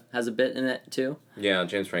has a bit in it too. Yeah,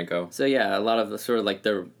 James Franco. So yeah, a lot of the sort of like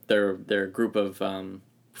their group of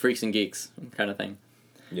freaks and geeks kind of thing.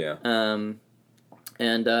 Yeah.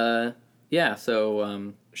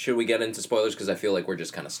 So should we get into spoilers? Because I feel like we're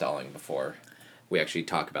just kind of stalling before we actually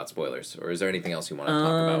talk about spoilers. Or is there anything else you want to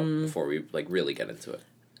talk about before we really get into it?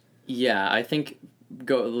 Yeah, I think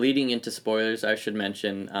leading into spoilers, I should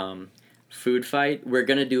mention Food Fight. We're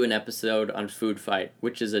gonna do an episode on Food Fight,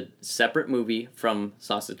 which is a separate movie from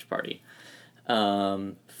Sausage Party.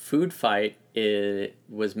 Food Fight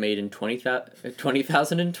was made in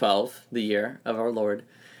 2012, the year of our Lord,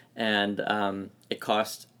 and it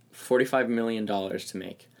cost $45 million to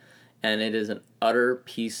make, and it is an utter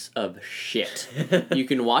piece of shit. You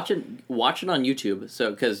can watch it on YouTube.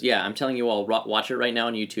 So, because I'm telling you all, watch it right now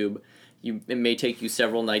on YouTube. It may take you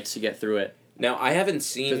several nights to get through it. Now, I haven't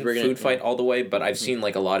seen Food Fight all the way, but I've seen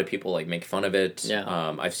a lot of people make fun of it.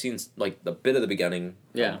 Yeah. I've seen the bit of the beginning.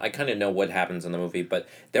 Yeah. I kind of know what happens in the movie, but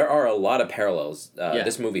there are a lot of parallels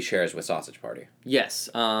this movie shares with Sausage Party. Yes.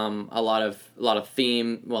 A lot of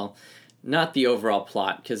theme. Well, not the overall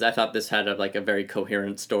plot, because I thought this had a very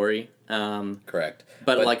coherent story. Correct.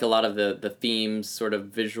 But a lot of the themes, sort of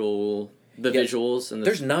visuals and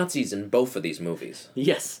there's Nazis in both of these movies.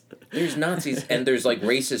 Yes. There's Nazis and there's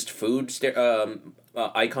racist food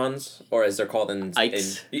icons, or as they're called in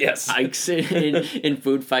Ikes. Yes. Ikes in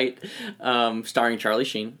Food Fight, starring Charlie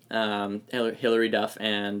Sheen, Hilary Duff,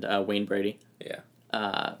 and Wayne Brady. Yeah.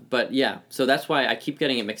 So that's why I keep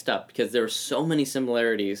getting it mixed up, because there are so many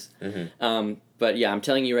similarities. Mm-hmm. I'm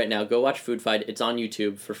telling you right now, go watch Food Fight. It's on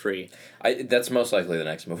YouTube for free. That's most likely the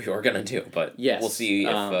next movie we're gonna do, but yes. We'll see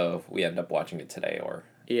if we end up watching it today or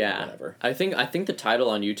whatever. I think the title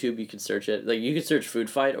on YouTube, you could search it. You could search Food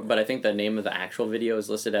Fight, but I think the name of the actual video is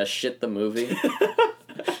listed as Shit the Movie.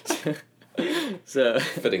 So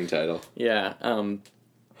fitting title. Yeah.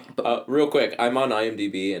 Real quick, I'm on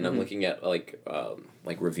IMDb and I'm looking at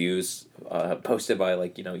reviews posted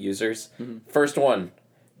by users. Mm-hmm. First one.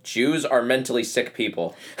 Jews are mentally sick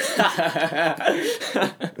people.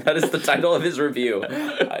 That is the title of his review.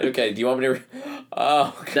 Okay, do you want me to...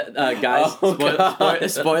 guys,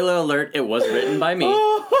 spoiler alert, it was written by me.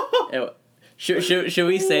 Should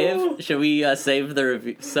we save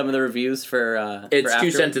some of the reviews for it's for 2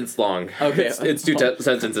 sentences long. Okay. It's 2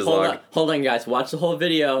 sentences long. Hold on, guys. Watch the whole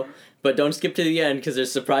video, but don't skip to the end because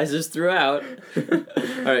there's surprises throughout.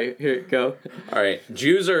 All right, here, go. All right.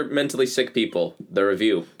 Jews are mentally sick people. The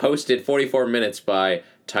review posted 44 minutes by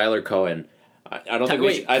Tyler Cohen. I don't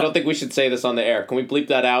think we should say this on the air. Can we bleep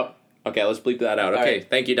that out? Okay, let's bleep that out. Okay, right.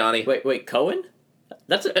 Thank you, Donnie. Wait, Cohen?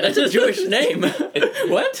 That's a Jewish name.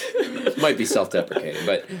 What? Might be self-deprecating,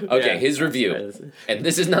 but okay, his review. And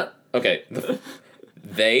this is not okay.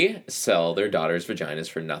 They sell their daughters' vaginas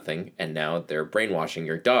for nothing, and now they're brainwashing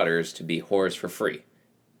your daughters to be whores for free.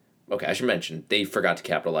 Okay, I should mention, they forgot to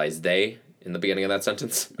capitalize they in the beginning of that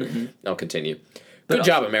sentence. Mm-hmm. I'll continue. Good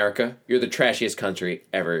job, America. You're the trashiest country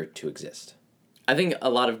ever to exist. I think a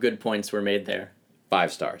lot of good points were made there.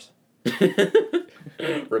 5 stars.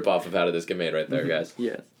 Rip off of How Did This Get Made right there, guys.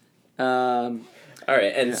 Yes. All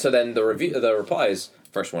right, and so then the replies,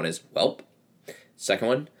 first one is, welp. Second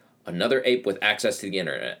one, another ape with access to the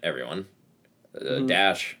internet, everyone.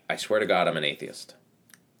 Dash, I swear to God, I'm an atheist.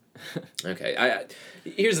 Okay,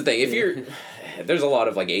 here's the thing. There's a lot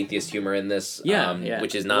of atheist humor in this,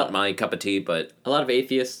 which is not my cup of tea, but... A lot of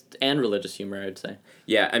atheist and religious humor, I'd say.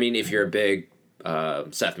 Yeah, I mean, if you're a big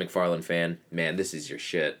Seth MacFarlane fan, man, this is your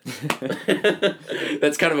shit.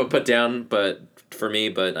 That's kind of a put down, but for me,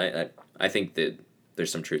 but I think that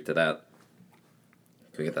there's some truth to that.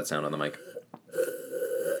 Can we get that sound on the mic?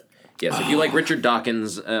 Yes, if you like Richard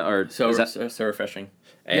Dawkins, so refreshing.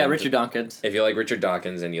 Yeah, Richard Dawkins. If you like Richard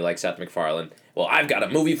Dawkins and you like Seth MacFarlane, well, I've got a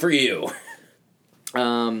movie for you.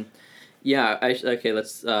 I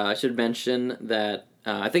should mention that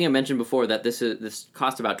I think I mentioned before that this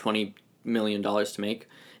cost about $20 million to make.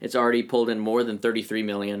 It's already pulled in more than $33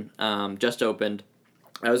 million. Just opened.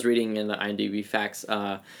 I was reading in the IMDb facts.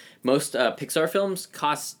 most Pixar films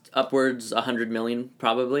cost upwards $100 million,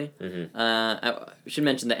 probably. Mm-hmm. I should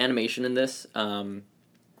mention the animation in this. I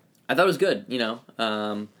thought it was good.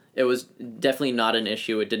 It was definitely not an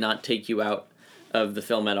issue. It did not take you out of the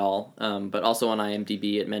film at all. But also on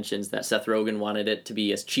IMDb, it mentions that Seth Rogen wanted it to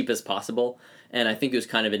be as cheap as possible, and I think he was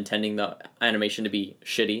kind of intending the animation to be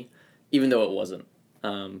shitty, even though it wasn't.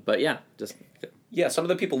 But yeah, just. Yeah, some of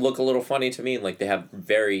the people look a little funny to me. Like, they have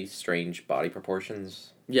very strange body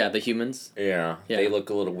proportions. Yeah, the humans. Yeah, they look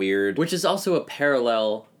a little weird. Which is also a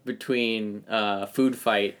parallel between Food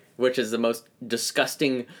Fight, which is the most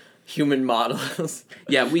disgusting human models.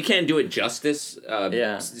 Yeah, we can't do it justice,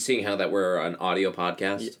 seeing how that we're an audio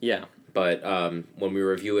podcast. Yeah. But when we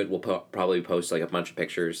review it, we'll probably post, like, a bunch of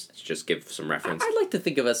pictures to just give some reference. I'd like to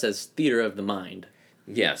think of us as theater of the mind.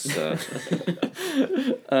 Yes.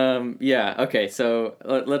 Yeah. Okay. So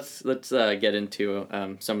let's get into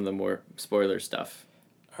some of the more spoiler stuff.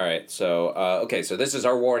 All right. So so this is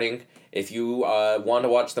our warning. If you want to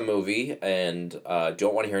watch the movie and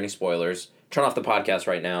don't want to hear any spoilers, turn off the podcast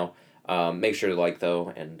right now. Make sure to like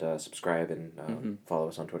though and subscribe and follow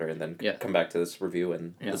us on Twitter, and then come back to this review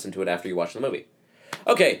and listen to it after you watch the movie.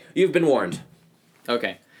 Okay, you've been warned.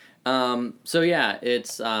 Okay. So yeah,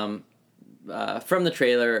 it's. From the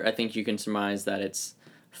trailer, I think you can surmise that it's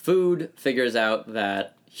food figures out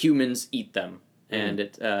that humans eat them, and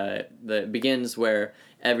it begins where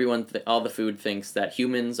everyone, all the food thinks that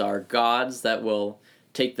humans are gods that will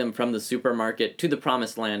take them from the supermarket to the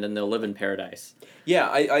promised land, and they'll live in paradise. Yeah,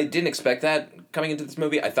 I didn't expect that coming into this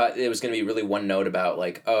movie. I thought it was going to be really one note about,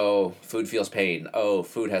 like, oh, food feels pain. Oh,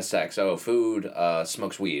 food has sex. Oh, food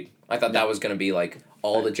smokes weed. I thought that was going to be, like,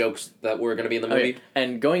 all the jokes that were going to be in the movie. Okay.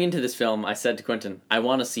 And going into this film, I said to Quintin, I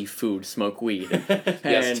want to see food smoke weed.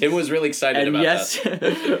 Yes, Tim was really excited about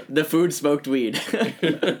that. The food smoked weed.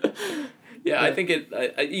 Yeah, I think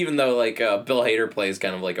even though, like, Bill Hader plays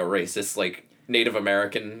kind of like a racist, like, Native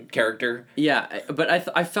American character. Yeah, but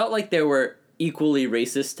I felt like they were equally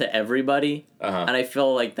racist to everybody, and I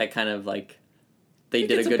feel like that kind of, like, they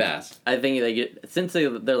did a good. I think since they're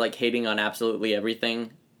like hating on absolutely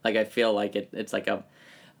everything. Like, I feel like it's like a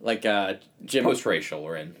post-racial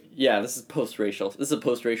we're in. Yeah, this is post-racial. This is a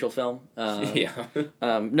post-racial film. Yeah.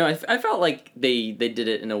 No, I felt like they did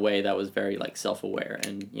it in a way that was very, like, self-aware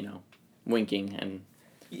and, winking and.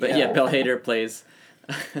 But yeah, Bill Hader plays.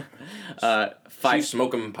 Chief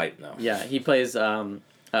Smoke'em Pipe now. Yeah, he plays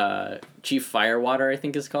Chief Firewater, I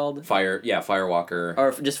think is called. Firewalker.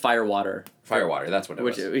 Or just Firewater. Firewater, that's what it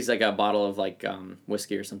was. He's like a bottle of, like,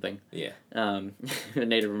 whiskey or something. Yeah.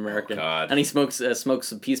 Native American. Oh, God. And he smokes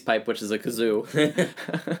a peace pipe, which is a kazoo.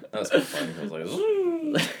 That was kind of funny. I was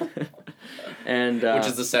like, and which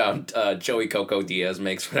is the sound Joey Coco Diaz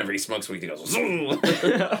makes whenever he smokes weed. He goes,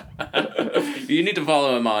 You need to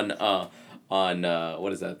follow him on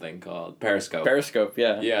what is that thing called? Periscope. Periscope,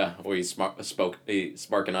 yeah. Yeah, where he's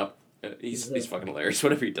sparking up. He's fucking hilarious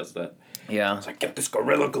whenever he does that. Yeah. It's like, get this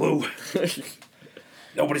Gorilla Glue.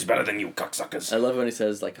 Nobody's better than you, cocksuckers. I love when he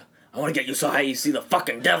says, like, I want to get you so high you see the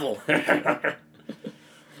fucking devil.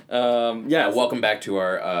 Welcome back to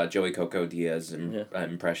our Joey Coco Diaz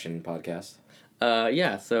impression podcast. And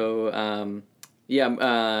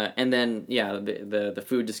then, the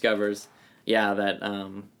food discovers,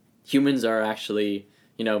 that humans are actually,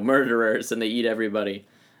 murderers and they eat everybody.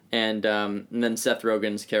 And then Seth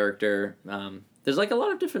Rogen's character, there's, like, a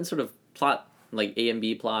lot of different sort of plot, like, A and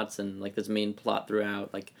B plots, and, like, this main plot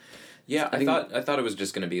throughout, like... Yeah, I thought it was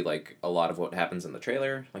just going to be, like, a lot of what happens in the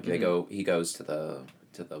trailer. Like, he goes to the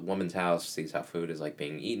woman's house, sees how food is, like,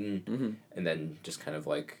 being eaten, and then just kind of,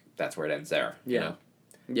 like, that's where it ends there, you know?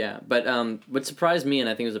 Yeah, but what surprised me, and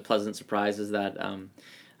I think it was a pleasant surprise, is that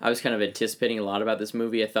I was kind of anticipating a lot about this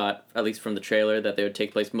movie. I thought, at least from the trailer, that they would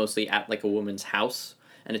take place mostly at, like, a woman's house,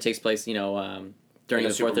 and it takes place, during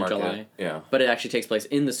the 4th of July. Yeah. But it actually takes place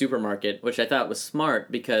in the supermarket, which I thought was smart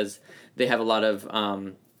because they have a lot of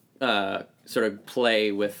sort of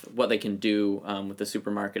play with what they can do with the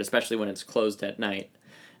supermarket, especially when it's closed at night.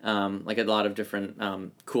 Like a lot of different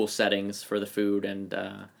cool settings for the food and...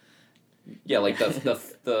 like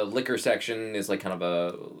the liquor section is like kind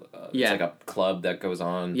of it's like a club that goes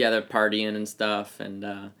on. Yeah, they're partying and stuff,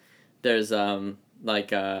 and there's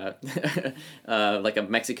like a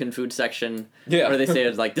Mexican food section where they say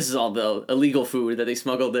it's like this is all the illegal food that they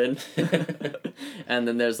smuggled in, and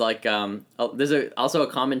then there's like there's also a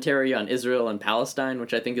commentary on Israel and Palestine,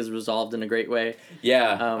 which I think is resolved in a great way.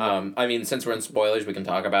 Yeah, I mean, since we're in spoilers, we can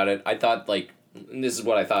talk about it. I thought this is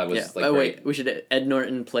what I thought was like. Oh great. Wait, we should. Ed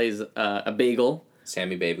Norton plays a bagel.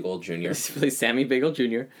 Sammy Bagel Jr. Plays Sammy Bagel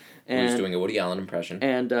Jr. And who's doing a Woody Allen impression.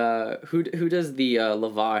 And who does the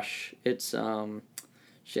lavash? It's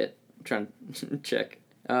shit. I'm trying to check.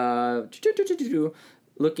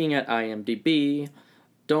 Looking at IMDb.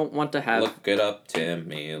 Don't want to have. Look it up,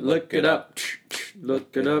 Timmy. Look it up.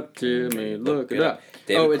 Look it up, Timmy. Look it up.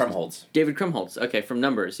 David Krumholtz. David Krumholtz. Okay, from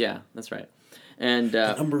Numbers. Yeah, that's right. And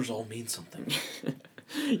the numbers all mean something.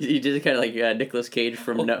 You did kind of like Nicolas Cage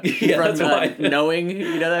from Knowing. You know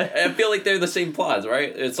that? I feel like they're the same plots,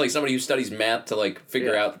 right? It's like somebody who studies math to like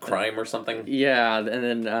figure out crime or something. Yeah, and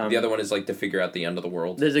then the other one is like to figure out the end of the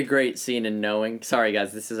world. There's a great scene in Knowing. Sorry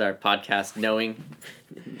guys, this is our podcast, Knowing.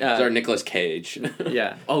 It's our Nicolas Cage.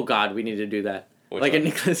 Yeah. Oh God, we need to do that. Which like one? a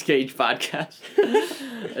Nicolas Cage podcast.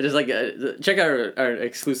 Just like check out our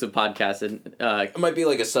exclusive podcast and it might be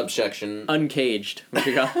like a subsection. Uncaged.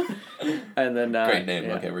 And then great name.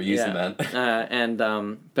 Yeah, okay, we're using that.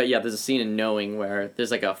 But yeah, there's a scene in Knowing where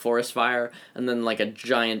there's like a forest fire and then like a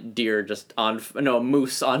giant deer a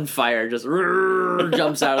moose on fire just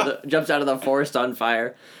jumps out of the forest on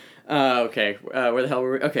fire. Okay, where the hell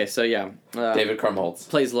were we? Okay, so yeah. David Krumholtz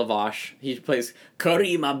plays Lavash. He plays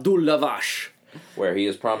Kareem Abdul-Lavash. Where he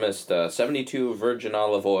is promised 72 virgin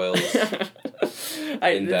olive oils. This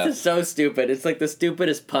is so stupid. It's like the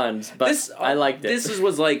stupidest puns, but I liked it. This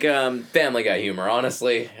was like Family Guy humor,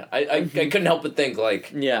 honestly. I couldn't help but think,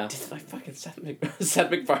 like, yeah. Did fucking Seth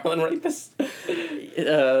MacFarlane write this?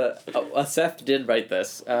 Seth did write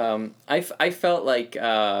this. I felt like...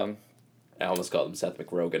 I almost called him Seth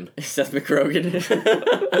McRogan. Seth McRogan.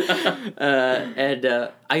 And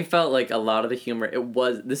I felt like a lot of the humor,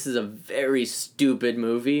 this is a very stupid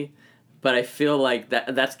movie, but I feel like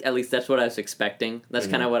that's what I was expecting. That's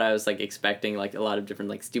kind of what I was like expecting, like a lot of different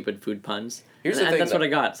like stupid food puns. That's what I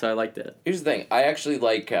got, so I liked it. Here's the thing, I actually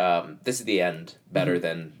like This Is the End better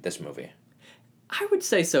than this movie. I would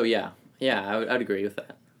say so, yeah. Yeah, I'd agree with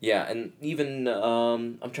that. Yeah, and even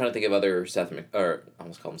I'm trying to think of other I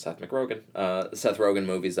almost call him Seth McRogan. Seth Rogen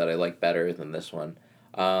movies that I like better than this one.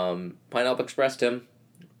 Pineapple Express, Tim.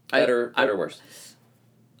 Better, worse.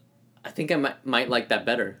 I think I might like that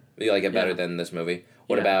better. You like it better than this movie?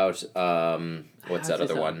 What about what's that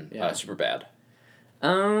other one? Yeah. Superbad.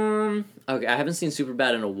 Okay, I haven't seen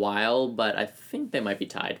Superbad in a while, but I think they might be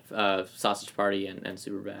tied. Sausage Party and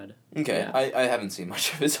Superbad. Okay, yeah. I haven't seen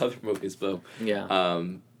much of his other movies though. Yeah.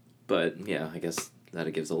 But yeah, I guess that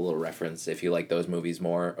it gives a little reference. If you like those movies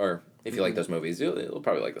more, or if you like those movies, you'll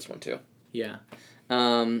probably like this one too. Yeah.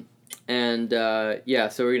 So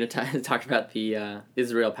we're gonna talk about the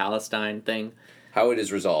Israel-Palestine thing. How it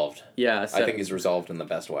is resolved. Yeah. So, I think it's resolved in the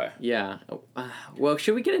best way. Yeah. Well,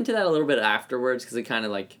 should we get into that a little bit afterwards? Because it kind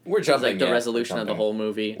of like... We're jumping, like the resolution of the whole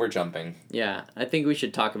movie. We're jumping. Yeah. I think we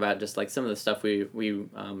should talk about just like some of the stuff we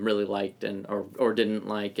really liked or didn't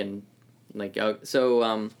like and like...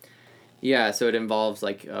 So it involves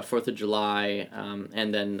like 4th of July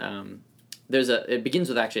and then it begins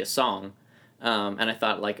with actually a song and I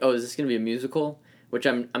thought like, oh, is this going to be a musical? Which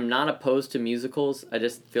I'm not opposed to musicals. I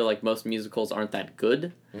just feel like most musicals aren't that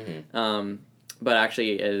good. Mm-hmm. But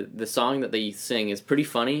actually, the song that they sing is pretty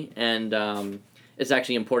funny, and it's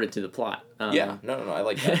actually important to the plot. No, I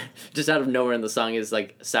like that. Just out of nowhere in the song is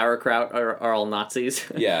like sauerkraut are all Nazis.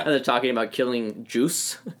 Yeah. And they're talking about killing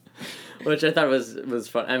juice, which I thought was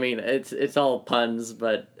fun. I mean, it's all puns,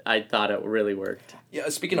 but I thought it really worked. Yeah,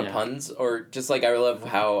 speaking of puns, or just like I love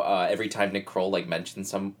how every time Nick Kroll like mentions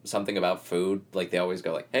something about food, like they always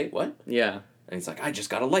go like, "Hey, what?" Yeah. And he's like, "I just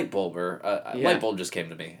got a light bulb," or a light bulb just came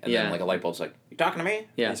to me, and then like a light bulb's like, "You talking to me?"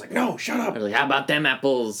 Yeah. And he's like, "No, shut up." They're like, "How about them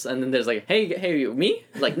apples?" And then there's like, "Hey, me?"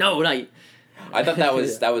 Like, "No, not you." I thought that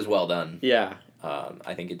was well done. Yeah.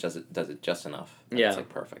 I think it does it just enough. Yeah. It's like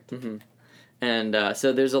perfect. Mm-hmm. And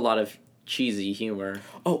so there's a lot of cheesy humor.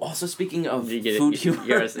 Oh, also speaking of food humor,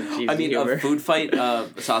 humor. A food fight,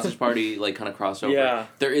 sausage party, like kind of crossover. Yeah.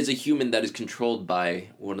 There is a human that is controlled by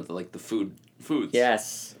one of the foods.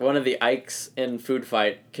 Yes, one of the Ikes in Food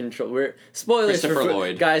Fight we're spoilers Christopher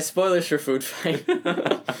Lloyd. Guys, spoilers for Food Fight.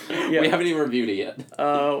 We haven't even reviewed it yet.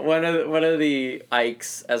 One of the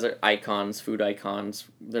Ikes as food icons.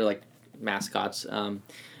 They're like mascots.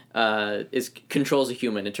 Controls a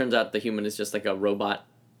human. It turns out the human is just like a robot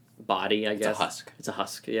body, I guess. It's a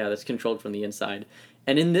husk. Yeah, that's controlled from the inside.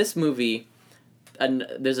 And in this movie,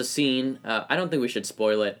 there's a scene. I don't think we should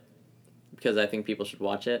spoil it because I think people should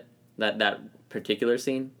watch it. That particular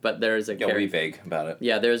scene, but there is a be vague about it.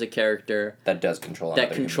 Yeah, there is a character that does control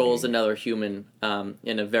another human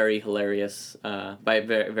in a very hilarious by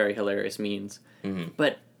very, very hilarious means. Mm-hmm.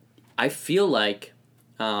 But I feel like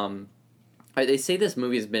they say this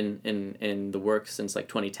movie has been in the works since like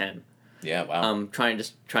 2010. Yeah, wow. Trying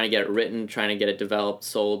to get it written, trying to get it developed,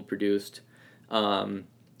 sold, produced.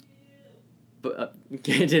 But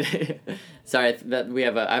sorry, I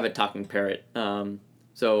have a talking parrot.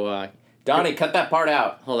 Donnie, cut that part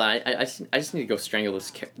out. Hold on, I just need to go strangle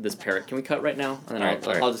this parrot. Can we cut right now? And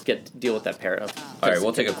then I'll just deal with that parrot. All right,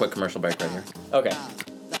 we'll take a quick commercial break right here. Okay.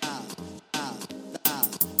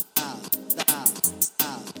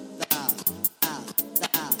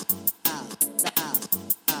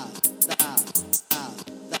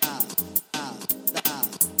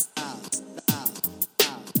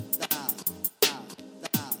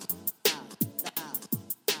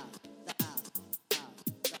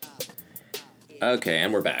 Okay,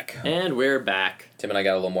 and we're back. Tim and I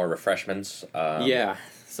got a little more refreshments.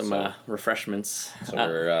 Some refreshments. So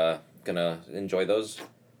we're gonna enjoy those.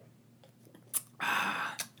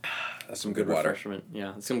 That's some good water. Refreshment.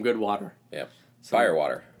 Yeah, some good water. Yeah, fire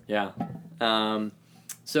water. Yeah. And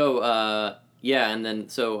then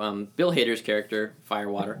Bill Hader's character,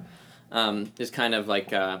 Firewater, is kind of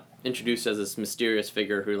like introduced as this mysterious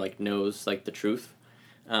figure who like knows like the truth.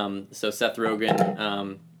 So Seth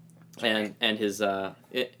Rogen. And his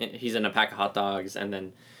he's in a pack of hot dogs, and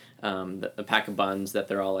then a pack of buns that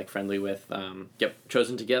they're all like friendly with get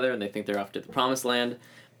chosen together, and they think they're off to the promised land.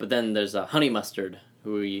 But then there's a Honey Mustard,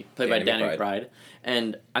 who played by Danny McBride,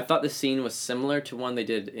 and I thought this scene was similar to one they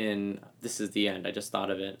did in This Is the End. I just thought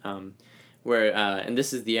of it, where in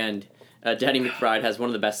This Is the End, Danny McBride has one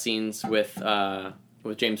of the best scenes with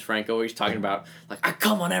James Franco, where he's talking about like I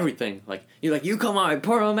come on everything, like you come on my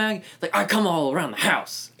porno mag, like I come all around the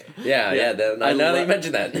house. Yeah. Now that you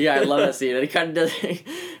mentioned that. Yeah, I love that scene. And he kind of does.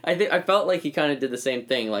 I felt like he kind of did the same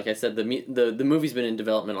thing. Like I said, the movie's been in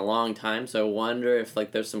development a long time, so I wonder if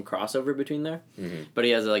like there's some crossover between there. Mm-hmm. But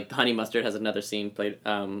he has like Honey Mustard has another scene played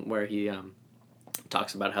where he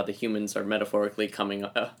talks about how the humans are metaphorically coming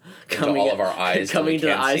all of our eyes, coming to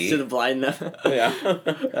the eyes to the blind them.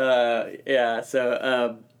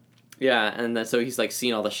 Yeah. And then so he's like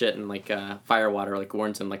seen all the shit, and like Firewater like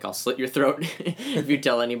warns him like I'll slit your throat if you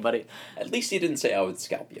tell anybody. At least he didn't say I would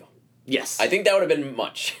scalp you. Yes. I think that would have been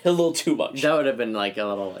a little too much. That would have been like a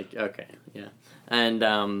little like okay, yeah.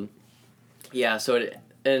 And so it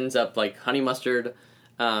ends up like Honey Mustard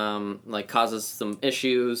like causes some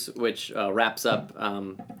issues, which wraps up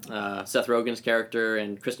Seth Rogen's character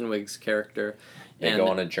and Kristen Wiig's character. They go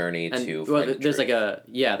on a journey to find the there's truth.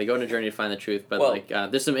 They go on a journey to find the truth, but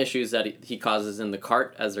there's some issues that he causes in the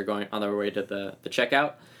cart as they're going on their way to the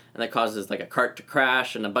checkout, and that causes like a cart to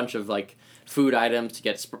crash and a bunch of like food items to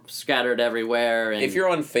get scattered everywhere. And if you're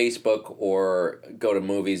on Facebook or go to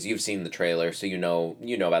movies, you've seen the trailer, so you know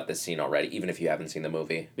about this scene already, even if you haven't seen the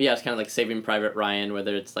movie. Yeah, it's kind of like Saving Private Ryan,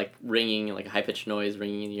 whether it's like ringing, like a high pitched noise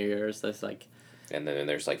ringing in your ears. That's like. And then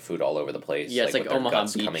there's like food all over the place. Yeah, it's like Omaha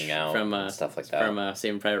Beach coming out from stuff like that. From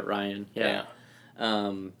Saving Private Ryan. Yeah.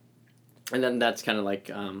 And then that's kind of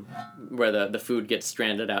like where the food gets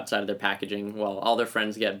stranded outside of their packaging while all their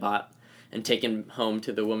friends get bought and taken home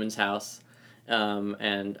to the woman's house.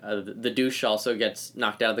 And the douche also gets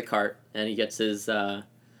knocked out of the cart, and he gets his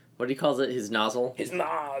what he calls it, his nozzle. His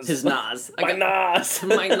noz. His noz. My noz.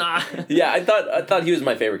 My noz. Yeah, I thought he was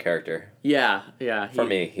my favorite character. Yeah. For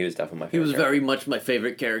me, he was definitely my favorite. He was character. very much my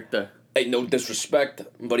favorite character. Hey, no disrespect,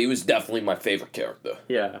 but he was definitely my favorite character.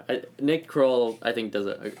 Yeah, Nick Kroll, I think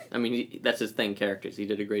that's his thing, characters. He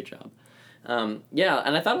did a great job. And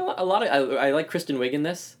I thought a lot of I like Kristen Wiig in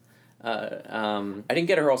this. I didn't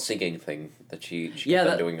get her whole singing thing that she kept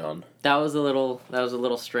on doing on. That was a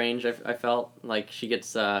little strange. I felt like she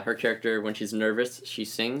gets her character when she's nervous, she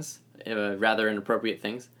sings rather inappropriate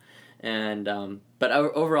things, and but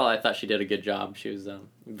overall I thought she did a good job. She was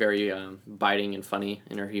very biting and funny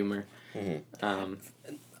in her humor. Mm-hmm.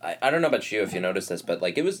 I don't know about you if you noticed this, but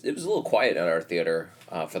like it was a little quiet at our theater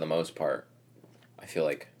for the most part. I feel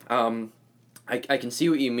like I can see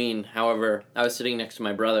what you mean. However, I was sitting next to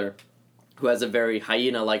my brother, who has a very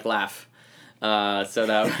hyena-like laugh. So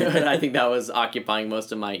that I think that was occupying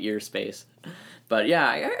most of my ear space. But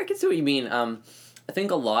yeah, I can see what you mean. I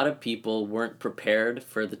think a lot of people weren't prepared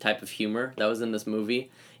for the type of humor that was in this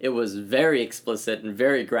movie. It was very explicit and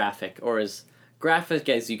very graphic, or as graphic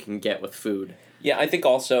as you can get with food. Yeah, I think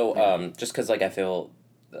also, just because like I feel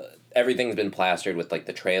everything's been plastered with like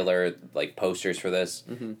the trailer, like posters for this,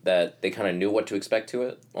 mm-hmm. that they kind of knew what to expect to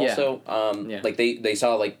it. Also, like they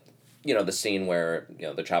saw like, you know, the scene where, you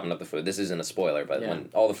know, they're chopping up the food. This isn't a spoiler, but when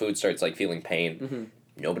all the food starts like feeling pain, mm-hmm.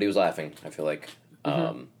 nobody was laughing. I feel like,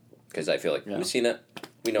 because I feel like we've seen it,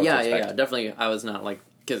 we know what to expect. Yeah, definitely. I was not like,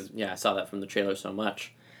 because I saw that from the trailer so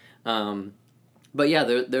much. But yeah,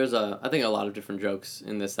 there's I think a lot of different jokes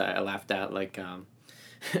in this that I laughed at, like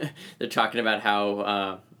they're talking about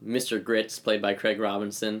how Mr. Grits, played by Craig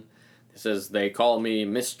Robinson, says, "They call me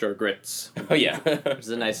Mr. Grits." Oh, yeah. Which is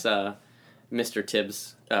a nice Mr.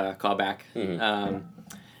 Tibbs callback. Mm-hmm.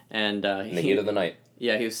 In the heat of the night.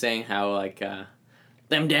 Yeah, he was saying how, like,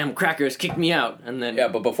 them damn crackers kicked me out, and then... Yeah,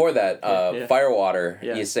 but before that, Firewater,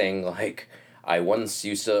 Yeah. he's saying, like,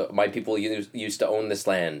 my people used to own this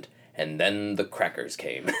land, and then the crackers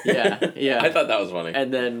came. Yeah. I thought that was funny.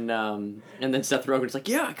 And then Seth Rogen's like,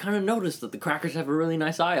 yeah, I kind of noticed that the crackers have a really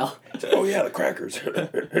nice aisle. Oh, yeah, the crackers.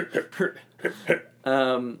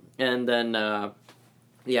 And then,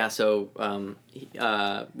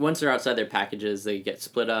 once they're outside their packages, they get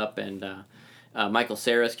split up, and Michael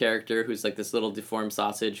Cera's character, who's like this little deformed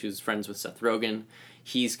sausage who's friends with Seth Rogen,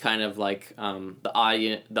 he's kind of like the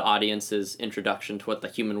audience's introduction to what the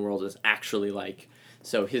human world is actually like.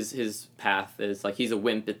 So his path is like he's a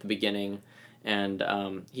wimp at the beginning, and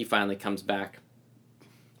he finally comes back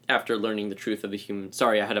after learning the truth of the human.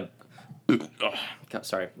 Sorry, I had a.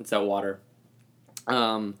 Sorry, it's that water.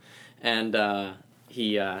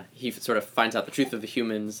 He sort of finds out the truth of the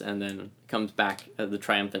humans, and then comes back as the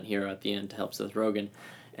triumphant hero at the end to help Seth Rogen.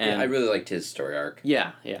 And I really liked his story arc.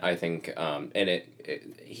 Yeah. I think, and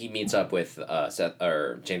he meets up with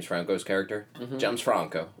James Franco's character, Mm-hmm. James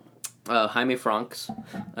Franco. Jaime Franks.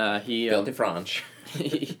 Bill de Franche.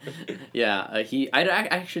 I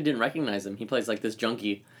actually didn't recognize him. He plays like this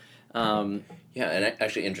junkie. And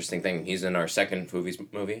actually, interesting thing, he's in our second Foovies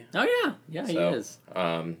movie. Oh yeah, he is.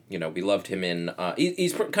 We loved him in.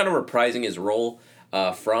 He's kind of reprising his role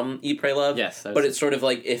from Eat, Pray, Love. Yes, but it's sort of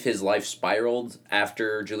like if his life spiraled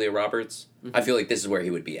after Julia Roberts. Mm-hmm. I feel like this is where he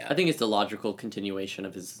would be at. I think it's the logical continuation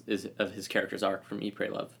of his character's arc from Eat, Pray,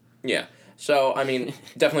 Love. Yeah. So, I mean,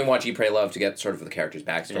 definitely watch Eat, Pray, Love to get sort of the character's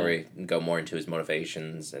backstory and go more into his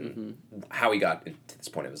motivations and how he got to this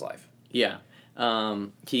point of his life. Yeah.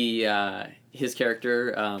 His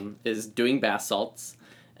character is doing bath salts,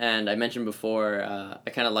 and I mentioned before I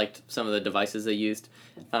kind of liked some of the devices they used.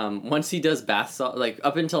 Once he does bath salt, like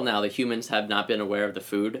up until now, the humans have not been aware of the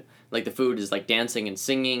food. Like the food is like dancing and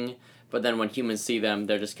singing, but then when humans see them,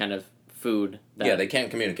 they're just kind of food. They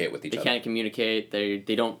can't communicate with each other. They can't communicate.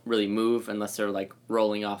 They don't really move unless they're like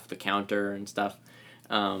rolling off the counter and stuff.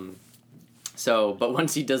 But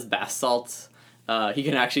once he does bath salts, he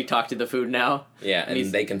can actually talk to the food now. Yeah,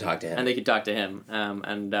 and they can talk to him. And they can talk to him.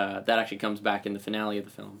 That actually comes back in the finale of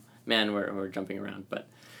the film. Man, we're jumping around, but...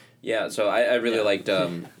 Yeah, so I really liked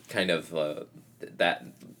kind of that,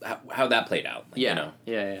 how that played out. Like,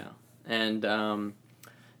 Yeah. And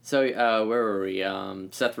where were we?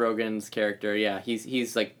 Seth Rogen's character,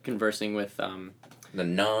 he's like conversing with... the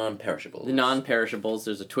non-perishables. The non-perishables.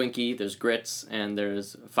 There's a Twinkie, there's Grits, and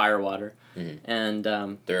there's Firewater. Mm-hmm.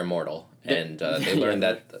 And... they're immortal. And they learned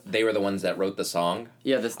that they were the ones that wrote the song.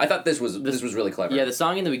 Yeah, I thought this was really clever. Yeah, the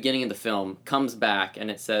song in the beginning of the film comes back,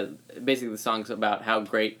 and it says... Basically, the song's about how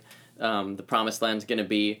great the Promised Land's going to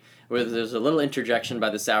be, where there's a little interjection by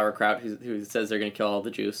the sauerkraut who says they're going to kill all the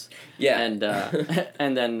Jews. Yeah. And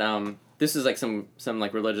and then this is like some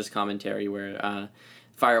like religious commentary where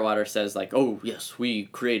Firewater says like, oh yes, we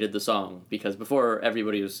created the song because before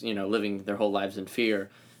everybody was living their whole lives in fear,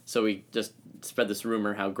 so we just spread this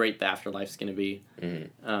rumor how great the afterlife's going to be.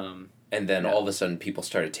 Mm-hmm. And then all of a sudden people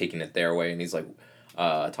started taking it their way, and he's like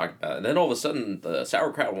talking about it. And then all of a sudden the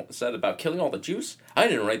sauerkraut said about killing all the Jews. I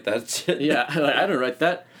didn't write that. Yeah, I didn't write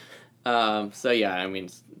that.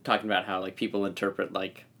 Talking about how like people interpret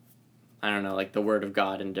like, I don't know, like the word of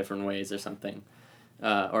God in different ways or something,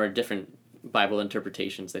 or different Bible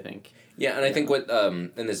interpretations, I think. Yeah, and I think what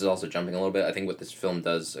and this is also jumping a little bit, I think what this film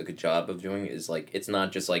does a good job of doing is like it's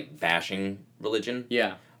not just like bashing religion.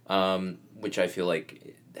 Yeah. Which I feel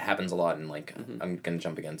like happens a lot in like I'm gonna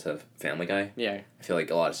jump again to Family Guy. Yeah. I feel like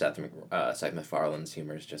a lot of Seth MacFarlane's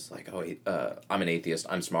humor is just like, I'm an atheist,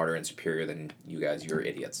 I'm smarter and superior than you guys, you're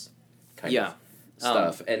idiots. Kind of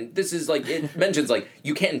stuff. And this is like it mentions like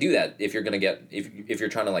you can't do that if you're gonna get if you're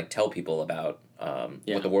trying to like tell people about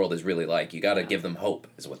what the world is really like. You gotta give them hope,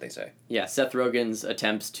 is what they say. Yeah, Seth Rogen's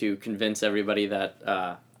attempts to convince everybody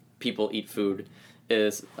that people eat food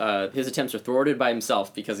is his attempts are thwarted by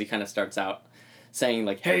himself because he kind of starts out saying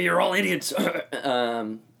like, "Hey, you're all idiots,"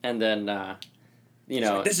 and then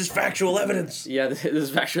like, this is factual evidence. Yeah, this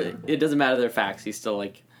is factual. It doesn't matter their facts. He's still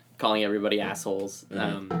like calling everybody assholes,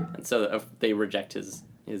 and so they reject his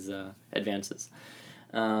advances.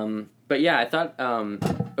 But yeah, I thought.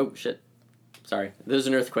 Oh shit! Sorry, there's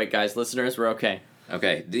an earthquake, guys. Listeners, we're okay.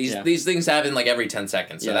 Okay, these things happen like every 10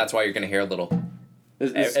 seconds, so that's why you're gonna hear a little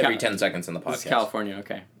every 10 seconds in the podcast. This is California,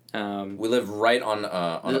 okay. We live right on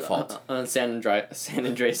a fault. On San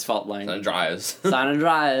Andreas fault line. San Andreas. San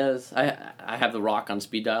Andreas. I have the Rock on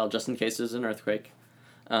speed dial just in case there's an earthquake.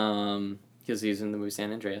 Because he's in the movie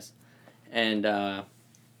San Andreas. And,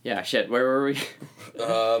 yeah, shit, where were we?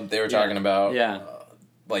 They were talking about, yeah.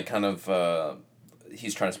 Like, kind of,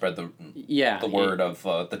 he's trying to spread the word of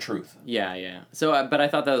the truth. Yeah. So, but I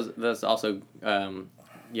thought that was also,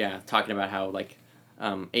 talking about how, like,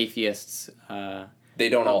 atheists... they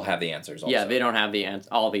don't all have the answers, also. Yeah, they don't have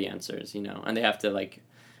all the answers, and they have to, like,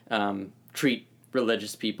 treat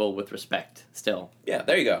religious people with respect still. Yeah,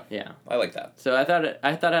 there you go. Yeah. I like that. So I thought it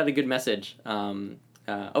had a good message.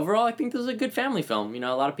 Overall, I think this is a good family film.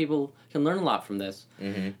 A lot of people can learn a lot from this.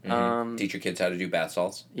 Teach your kids how to do bath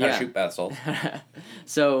salts. How to shoot bath salts.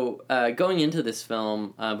 So, going into this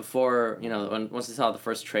film, before, once I saw the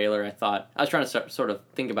first trailer, I was trying to sort of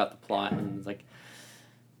think about the plot, and it's like,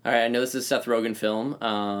 all right, I know this is a Seth Rogen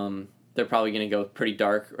film. They're probably going to go pretty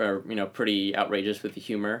dark or, pretty outrageous with the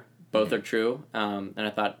humor. Both are true. And I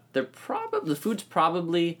thought, the food's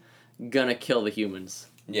probably going to kill the humans.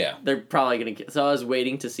 Yeah. They're probably going to... So I was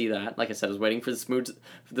waiting to see that. Like I said, I was waiting for the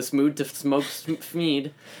smood to smoke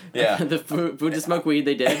mead. Yeah. The food to smoke weed,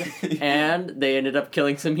 they did. And they ended up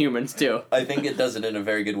killing some humans, too. I think it does it in a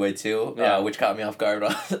very good way, too. Yeah. Which caught me off guard.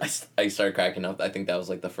 I started cracking up. I think that was,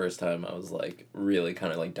 like, the first time I was, like, really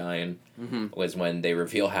kind of, like, dying. Mm-hmm. Was when they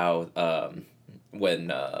reveal how...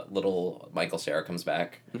 when little Michael Cera comes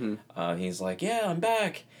back, he's like, yeah, I'm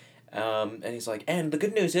back. And he's like, and the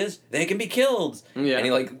good news is they can be killed. Yeah. And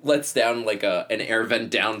he like lets down like an air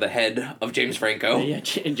vent down the head of James Franco. Yeah,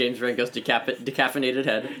 James Franco's decaffeinated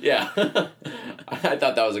head. Yeah. I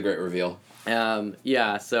thought that was a great reveal.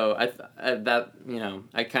 Yeah, so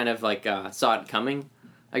I kind of like saw it coming,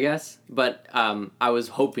 I guess, but I was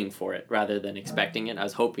hoping for it rather than expecting it. I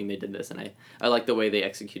was hoping they did this, and I like the way they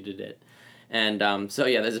executed it. And so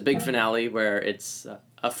yeah, there's a big finale where it's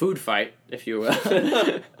a food fight, if you will,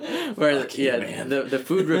 where the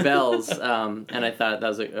food rebels, and I thought that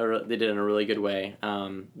was they did it in a really good way.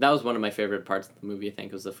 That was one of my favorite parts of the movie. I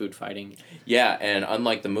think was the food fighting. Yeah, and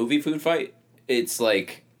unlike the movie food fight, it's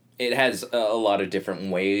like it has a lot of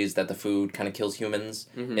different ways that the food kind of kills humans.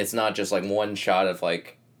 Mm-hmm. It's not just like one shot of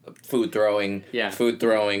like food throwing,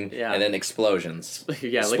 and then explosions.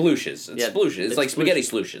 Yeah, splooshes. Splooshes. It's like spaghetti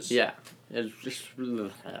splooshes. Yeah. It's just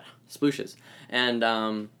splooshes, and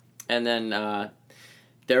then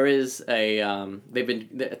there is a they've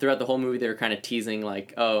been throughout the whole movie they were kind of teasing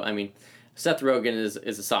like, oh, I mean, Seth Rogen is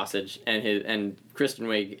a sausage and Kristen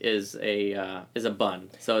Wiig is a bun,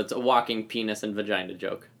 so it's a walking penis and vagina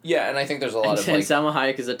joke. Yeah, and I think there's a lot of like Salma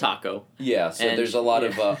Hayek is a taco. Yeah, so there's a lot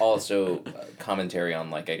of also commentary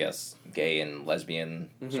on like I guess gay and lesbian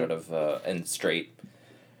sort of and straight.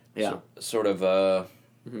 Yeah, sort of.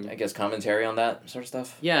 I guess commentary on that sort of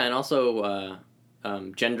stuff. Yeah, and also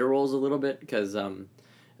gender roles a little bit because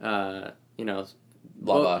Lavash.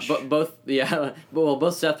 Both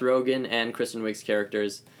Seth Rogen and Kristen Wiig's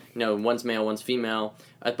characters, one's male, one's female,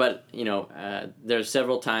 but there's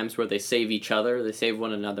several times where they save each other, they save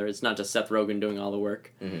one another. It's not just Seth Rogen doing all the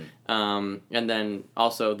work. Mm-hmm. And then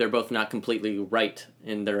also they're both not completely right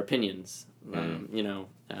in their opinions.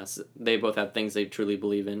 They both have things they truly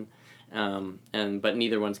believe in. But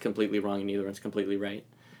neither one's completely wrong and neither one's completely right.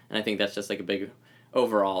 And I think that's just like a big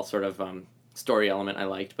overall sort of story element I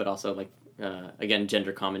liked, but also like, again,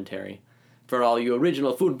 gender commentary. For all you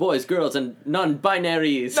original food boys, girls, and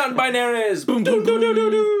non-binaries! Non-binaries! Boom, boom, boom, boom,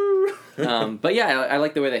 boom, boom. But yeah, I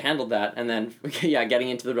like the way they handled that. And then, yeah, getting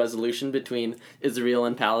into the resolution between Israel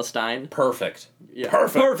and Palestine. Perfect. Yeah.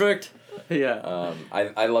 Perfect! Yeah.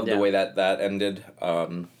 I love the way that ended.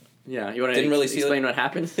 Yeah, you want to explain what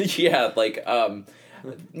happened? Yeah, like,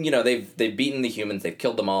 they've beaten the humans, they've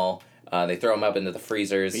killed them all, they throw them up into the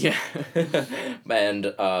freezers. Yeah. And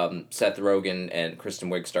Seth Rogen and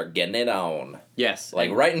Kristen Wiig start getting it on. Yes.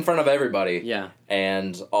 Like, right in front of everybody. Yeah.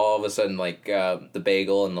 And all of a sudden, like, the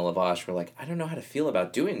bagel and the lavash were like, I don't know how to feel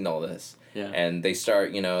about doing all this. Yeah. And they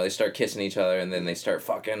start kissing each other, and then they start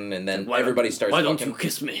fucking, and then everybody starts fucking. Why don't you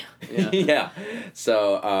kiss me? Yeah. Yeah.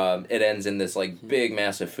 So, it ends in this, like, big,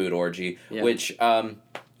 massive food orgy, which, I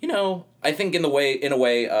think in a way,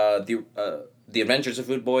 the Adventures of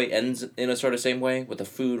Food Boy ends in a sort of same way, with a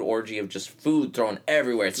food orgy of just food thrown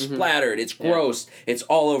everywhere. It's splattered, it's gross, it's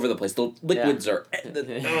all over the place. The liquids are,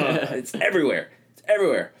 it's everywhere. It's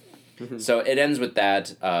everywhere. So it ends with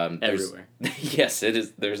that. Everywhere. Yes, it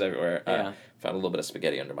is. There's everywhere. Yeah. Found a little bit of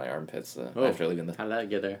spaghetti under my armpits after leaving the... How did that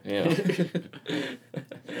get there?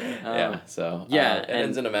 Yeah. So it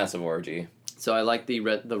ends in a massive orgy. So I like the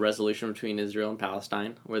resolution between Israel and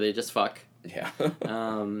Palestine, where they just fuck. Yeah.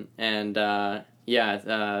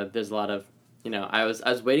 There's a lot of, I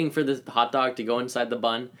was waiting for the hot dog to go inside the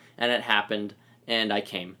bun, and it happened, and I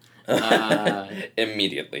came.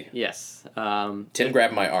 Immediately. Yes. Tim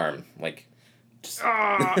grabbed my arm, like.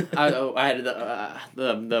 I had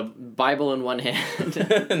the Bible in one hand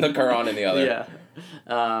and the Quran in the other. Yeah.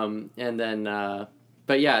 And then,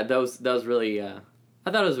 but yeah, that was really. I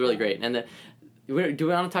thought it was really great. And then, do we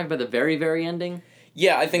want to talk about the very, very ending?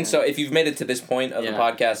 Yeah, I think so. If you've made it to this point of the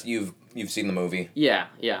podcast, you've seen the movie. Yeah.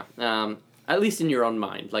 At least in your own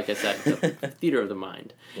mind, like I said, the theater of the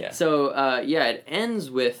mind. Yeah. So it ends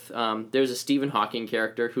with there's a Stephen Hawking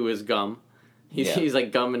character who is Gum. He's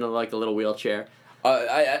like Gum in a little wheelchair.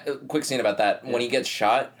 Quick scene about that. When he gets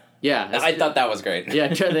shot. Yeah. I thought that was great. Yeah,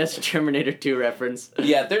 that's a Terminator 2 reference.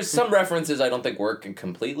 Yeah, there's some references I don't think work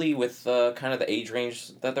completely with kind of the age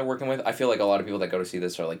range that they're working with. I feel like a lot of people that go to see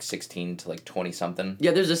this are like 16 to like 20-something.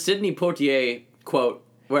 Yeah, there's a Sidney Poitier quote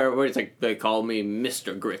where it's like, they call me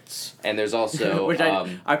Mr. Grits. And there's also... Which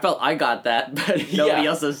I felt I got that, but nobody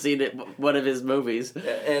else has seen it, one of his movies.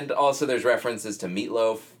 And also there's references to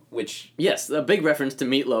Meatloaf, which... Yes, a big reference to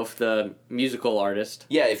Meatloaf, the musical artist.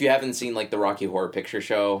 Yeah, if you haven't seen, like, the Rocky Horror Picture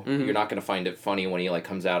Show, you're not going to find it funny when he, like,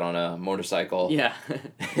 comes out on a motorcycle. Yeah.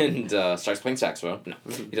 and starts playing saxophone. No,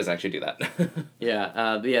 he doesn't actually do that.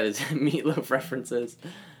 There's Meatloaf references.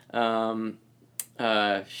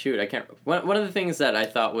 I can't... One of the things that I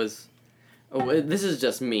thought was... this is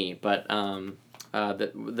just me, but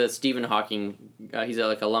the Stephen Hawking, he's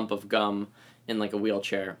like a lump of gum in like a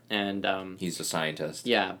wheelchair, and he's a scientist.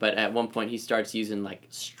 Yeah, but at one point he starts using like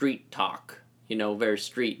street talk, very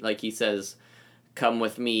street, like he says, "Come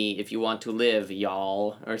with me if you want to live,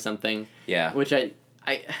 y'all," or something. Yeah. Which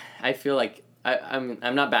I feel like I'm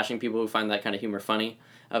not bashing people who find that kind of humor funny,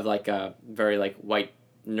 of like a very like white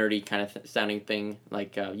nerdy kind of sounding thing,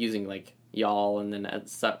 like using like y'all, and then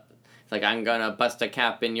it's like, "I'm gonna bust a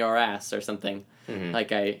cap in your ass" or something. Mm-hmm.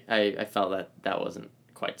 Like I felt that wasn't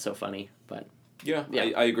quite so funny, but yeah.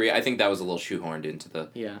 I agree. I think that was a little shoehorned into the...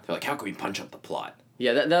 Yeah. They're like, how can we punch up the plot?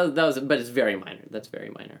 Yeah, that was... But it's very minor. That's very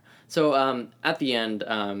minor. So, at the end,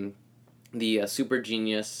 the super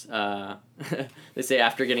genius... they say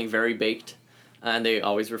after getting very baked, and they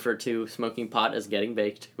always refer to smoking pot as getting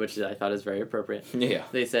baked, which I thought is very appropriate. Yeah.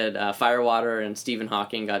 They said Firewater and Stephen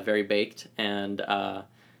Hawking got very baked, and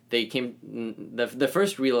they came... The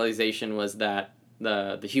first realization was that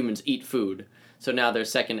the humans eat food. So now their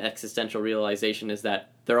second existential realization is that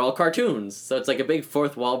they're all cartoons. So it's like a big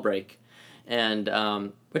fourth wall break. And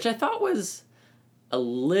which I thought was a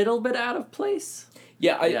little bit out of place.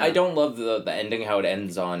 Yeah, I don't love the ending, how it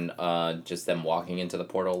ends on just them walking into the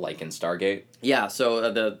portal, like in Stargate. Yeah,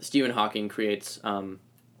 so the Stephen Hawking creates a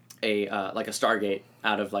Stargate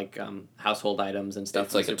out of like household items and stuff.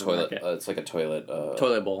 It's like a toilet. It's like a toilet.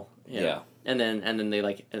 Toilet bowl. Yeah. And then they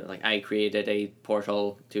like I created a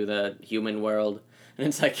portal to the human world, and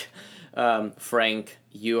it's like, Frank,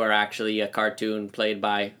 you are actually a cartoon played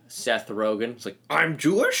by Seth McRogan. It's like, I'm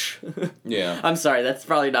Jewish. Yeah. I'm sorry, that's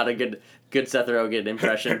probably not a good Seth McRogan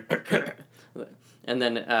impression. And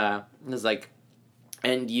then it's like,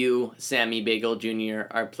 and you, Sammy Bagel Jr.,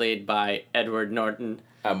 are played by Edward Norton.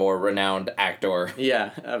 A more renowned actor.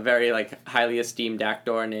 Yeah, a very like highly esteemed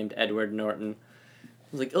actor named Edward Norton.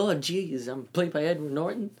 I was like, oh, geez, I'm played by Edward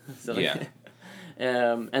Norton? So, like, yeah.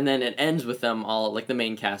 And then it ends with them all, like, the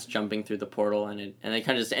main cast jumping through the portal, and it kind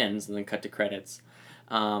of just ends, and then cut to credits.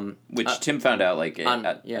 Which Tim found out, like,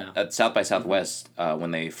 at South by Southwest,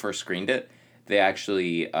 when they first screened it, they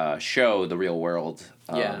actually show the real world.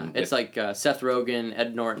 It's like Seth Rogen,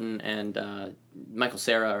 Ed Norton, and Michael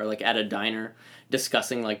Cera are, like, at a diner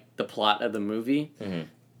discussing, like, the plot of the movie. Mm-hmm.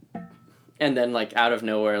 And then, like, out of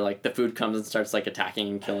nowhere, like, the food comes and starts, like, attacking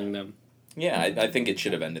and killing them. Yeah, I think it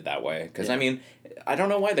should have ended that way. Because, I mean, I don't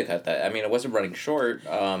know why they cut that. I mean, it wasn't running short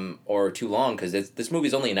or too long, because this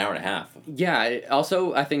movie's only an hour and a half. Yeah,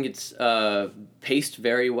 also, I think it's paced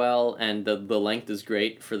very well, and the length is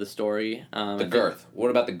great for the story. The girth. What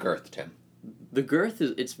about the girth, Tim? The girth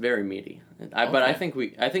it's very meaty. But I think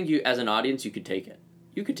you, as an audience, you could take it.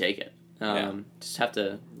 You could take it. Just have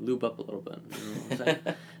to lube up a little bit. You know what I'm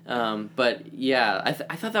saying? But yeah,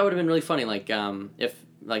 I thought that would have been really funny. Like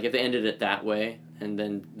if they ended it that way, and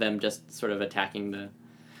then them just sort of attacking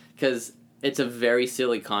because it's a very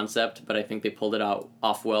silly concept, but I think they pulled it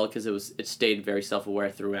off well because it stayed very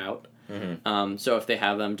self-aware throughout. Mm-hmm. So if they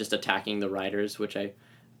have them just attacking the writers, which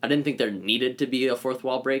I didn't think there needed to be a fourth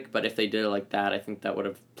wall break, but if they did it like that, I think that would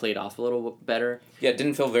have played off a little better. Yeah, it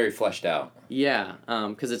didn't feel very fleshed out. Yeah,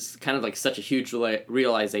 because it's kind of like such a huge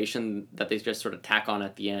realization that they just sort of tack on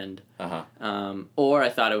at the end. Or I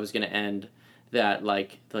thought it was going to end that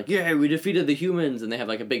yeah, we defeated the humans, and they have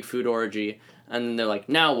like a big food orgy, and then they're like,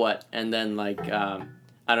 now what? And then like I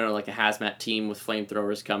don't know, like a hazmat team with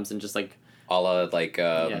flamethrowers comes and just like A la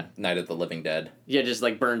Night of the Living Dead. Yeah, just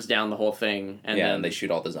like burns down the whole thing, and then and they shoot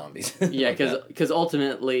all the zombies. Yeah, because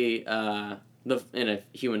ultimately, in a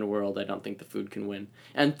human world, I don't think the food can win.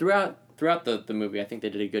 And throughout the movie, I think they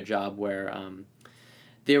did a good job where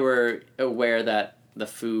they were aware that the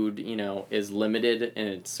food, is limited in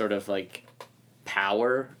its sort of like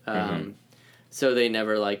power. So they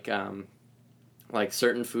never like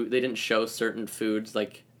certain food. They didn't show certain foods.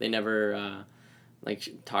 Like they never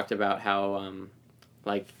talked about how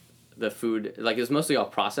the food, like it was mostly all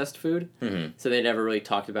processed food. So they never really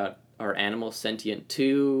talked about, are animals sentient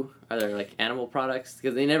too? Are there like animal products?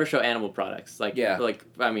 Because they never show animal products.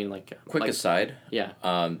 Quick aside. Yeah.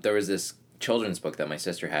 There was this children's book that my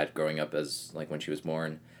sister had growing up as like when she was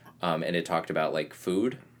born, and it talked about like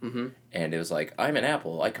food. And it was like, I'm an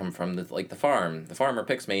apple. I come from the farm. The farmer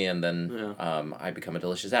picks me, and then I become a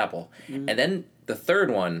delicious apple. And then the third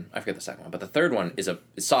one, I forget the second one, but the third one is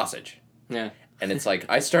sausage. Yeah. And it's like,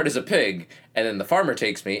 I start as a pig, and then the farmer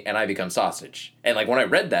takes me, and I become sausage. And like when I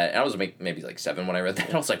read that, and I was maybe like 7 when I read that,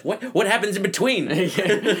 and I was like, what happens in between?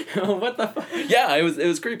 What the fuck? Yeah, it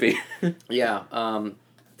was creepy. Yeah.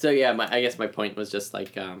 So yeah, I guess my point was just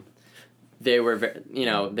like they were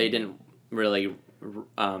they didn't really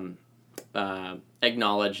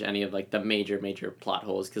acknowledge any of like the major plot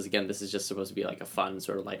holes, because again, this is just supposed to be like a fun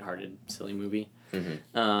sort of lighthearted silly movie.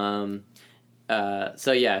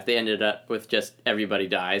 So yeah, if they ended up with just everybody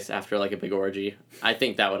dies after like a big orgy, I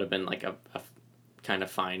think that would have been like a kind of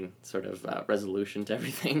fine sort of resolution to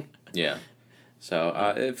everything. Yeah. So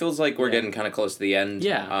it feels like we're getting kind of close to the end.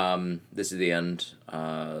 Yeah. This is the end.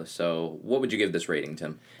 So what would you give this rating,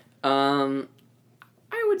 Tim? I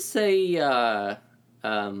would say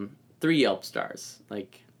 3 Yelp stars.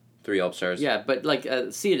 Like 3 Yelp stars. Yeah, but like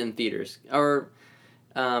see it in theaters, or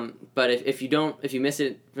but if you miss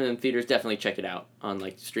it in theaters, definitely check it out on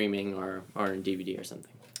like streaming or in DVD or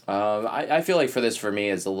something. I feel like for me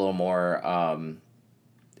is a little more.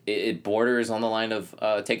 It borders on the line of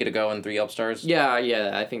take it a go and 3 Yelp stars. Yeah,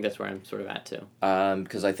 I think that's where I'm sort of at too.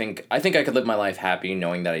 Because I think I could live my life happy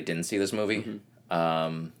knowing that I didn't see this movie.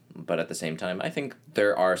 But at the same time, I think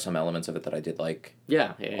there are some elements of it that I did like.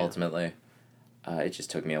 Yeah. Ultimately, it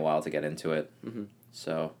just took me a while to get into it.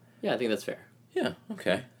 So. Yeah, I think that's fair. Yeah.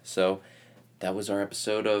 Okay. So, that was our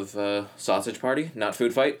episode of Sausage Party, not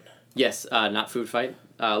Food Fight. Yes, not Food Fight.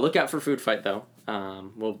 Look out for Food Fight though.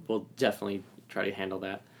 We'll definitely try to handle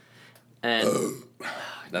that. And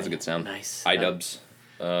that's a good sound. Nice. iDubbbz.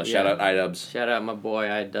 Shout out iDubbbz. Shout out my boy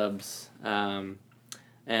iDubbbz.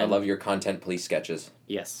 And I love your content police sketches.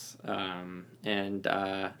 Yes. And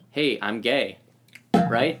hey, I'm gay.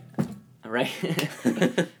 Right? I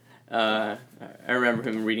remember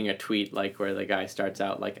him reading a tweet like where the guy starts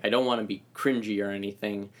out like, I don't want to be cringy or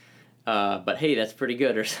anything, but hey, that's pretty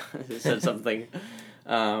good, or said something.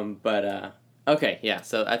 Okay, yeah,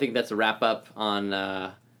 so I think that's a wrap up on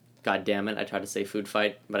God damn it, I tried to say Food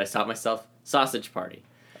Fight, but I stopped myself. Sausage Party.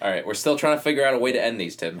 All right, we're still trying to figure out a way to end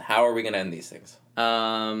these, Tim. How are we going to end these things?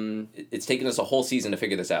 It's taken us a whole season to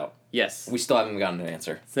figure this out. Yes. We still haven't gotten an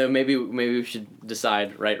answer. So maybe we should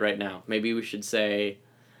decide right now. Maybe we should say,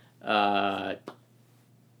 do you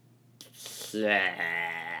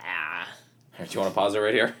want to pause it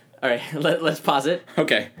right here? All right, let's pause it.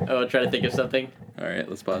 Okay. I'll try to think of something. All right,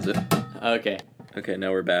 let's pause it. Okay. Okay,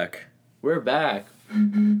 now we're back. We're back.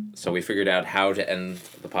 So we figured out how to end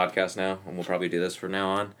the podcast now, and we'll probably do this from now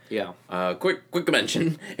on. Yeah. Quick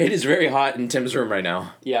mention. It is very hot in Tim's room right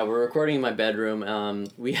now. Yeah, we're recording in my bedroom.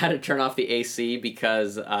 We had to turn off the AC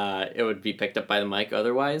because it would be picked up by the mic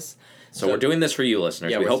otherwise. So we're doing this for you,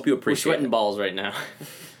 listeners. Yeah, we hope you appreciate it. We're sweating balls right now.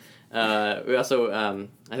 We also,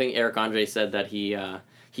 I think Eric Andre said that he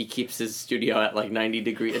keeps his studio at like 90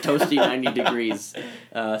 degrees, a toasty 90 degrees,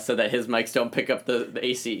 so that his mics don't pick up the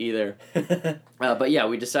AC either. But yeah,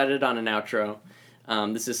 we decided on an outro.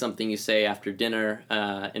 This is something you say after dinner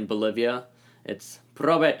in Bolivia. It's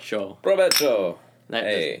provecho. Provecho.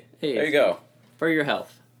 Hey, there you go. For your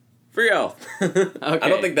health. For your health. Okay. I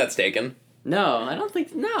don't think that's taken. No, I don't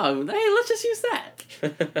think... No, hey, let's just use that.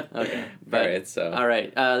 Okay. But, all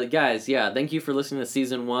right. Guys, yeah, thank you for listening to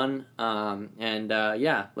Season 1. And,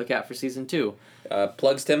 yeah, look out for Season 2.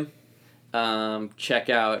 Plugs, Tim? Check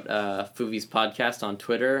out Foovies Podcast on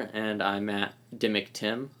Twitter, and I'm at Dimmick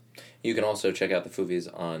Tim. You can also check out the Foovies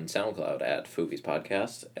on SoundCloud at Foovies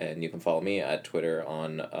Podcast, and you can follow me at Twitter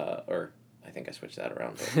on, or I think I switched that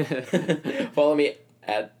around. But follow me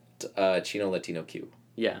at Chino Latino Q.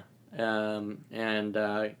 Yeah. And we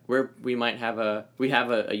have a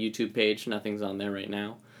YouTube page. Nothing's on there right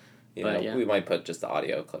now. We might put just the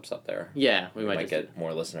audio clips up there. Yeah, we might get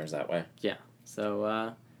more listeners that way. Yeah.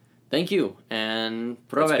 So, thank you, and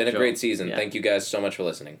provecho. It's been a great season. Yeah. Thank you guys so much for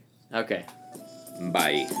listening. Okay.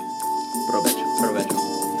 Bye. Provecho.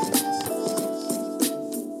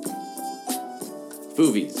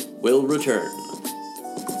 Foovies will return.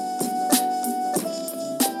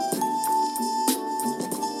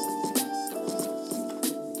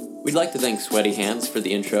 We'd like to thank Sweaty Hands for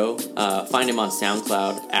the intro. Find him on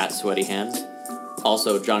SoundCloud at Sweaty Hands.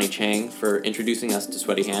 Also, Johnny Chang for introducing us to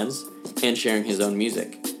Sweaty Hands and sharing his own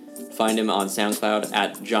music. Find him on SoundCloud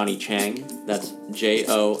at Johnny Chang. That's Jonny.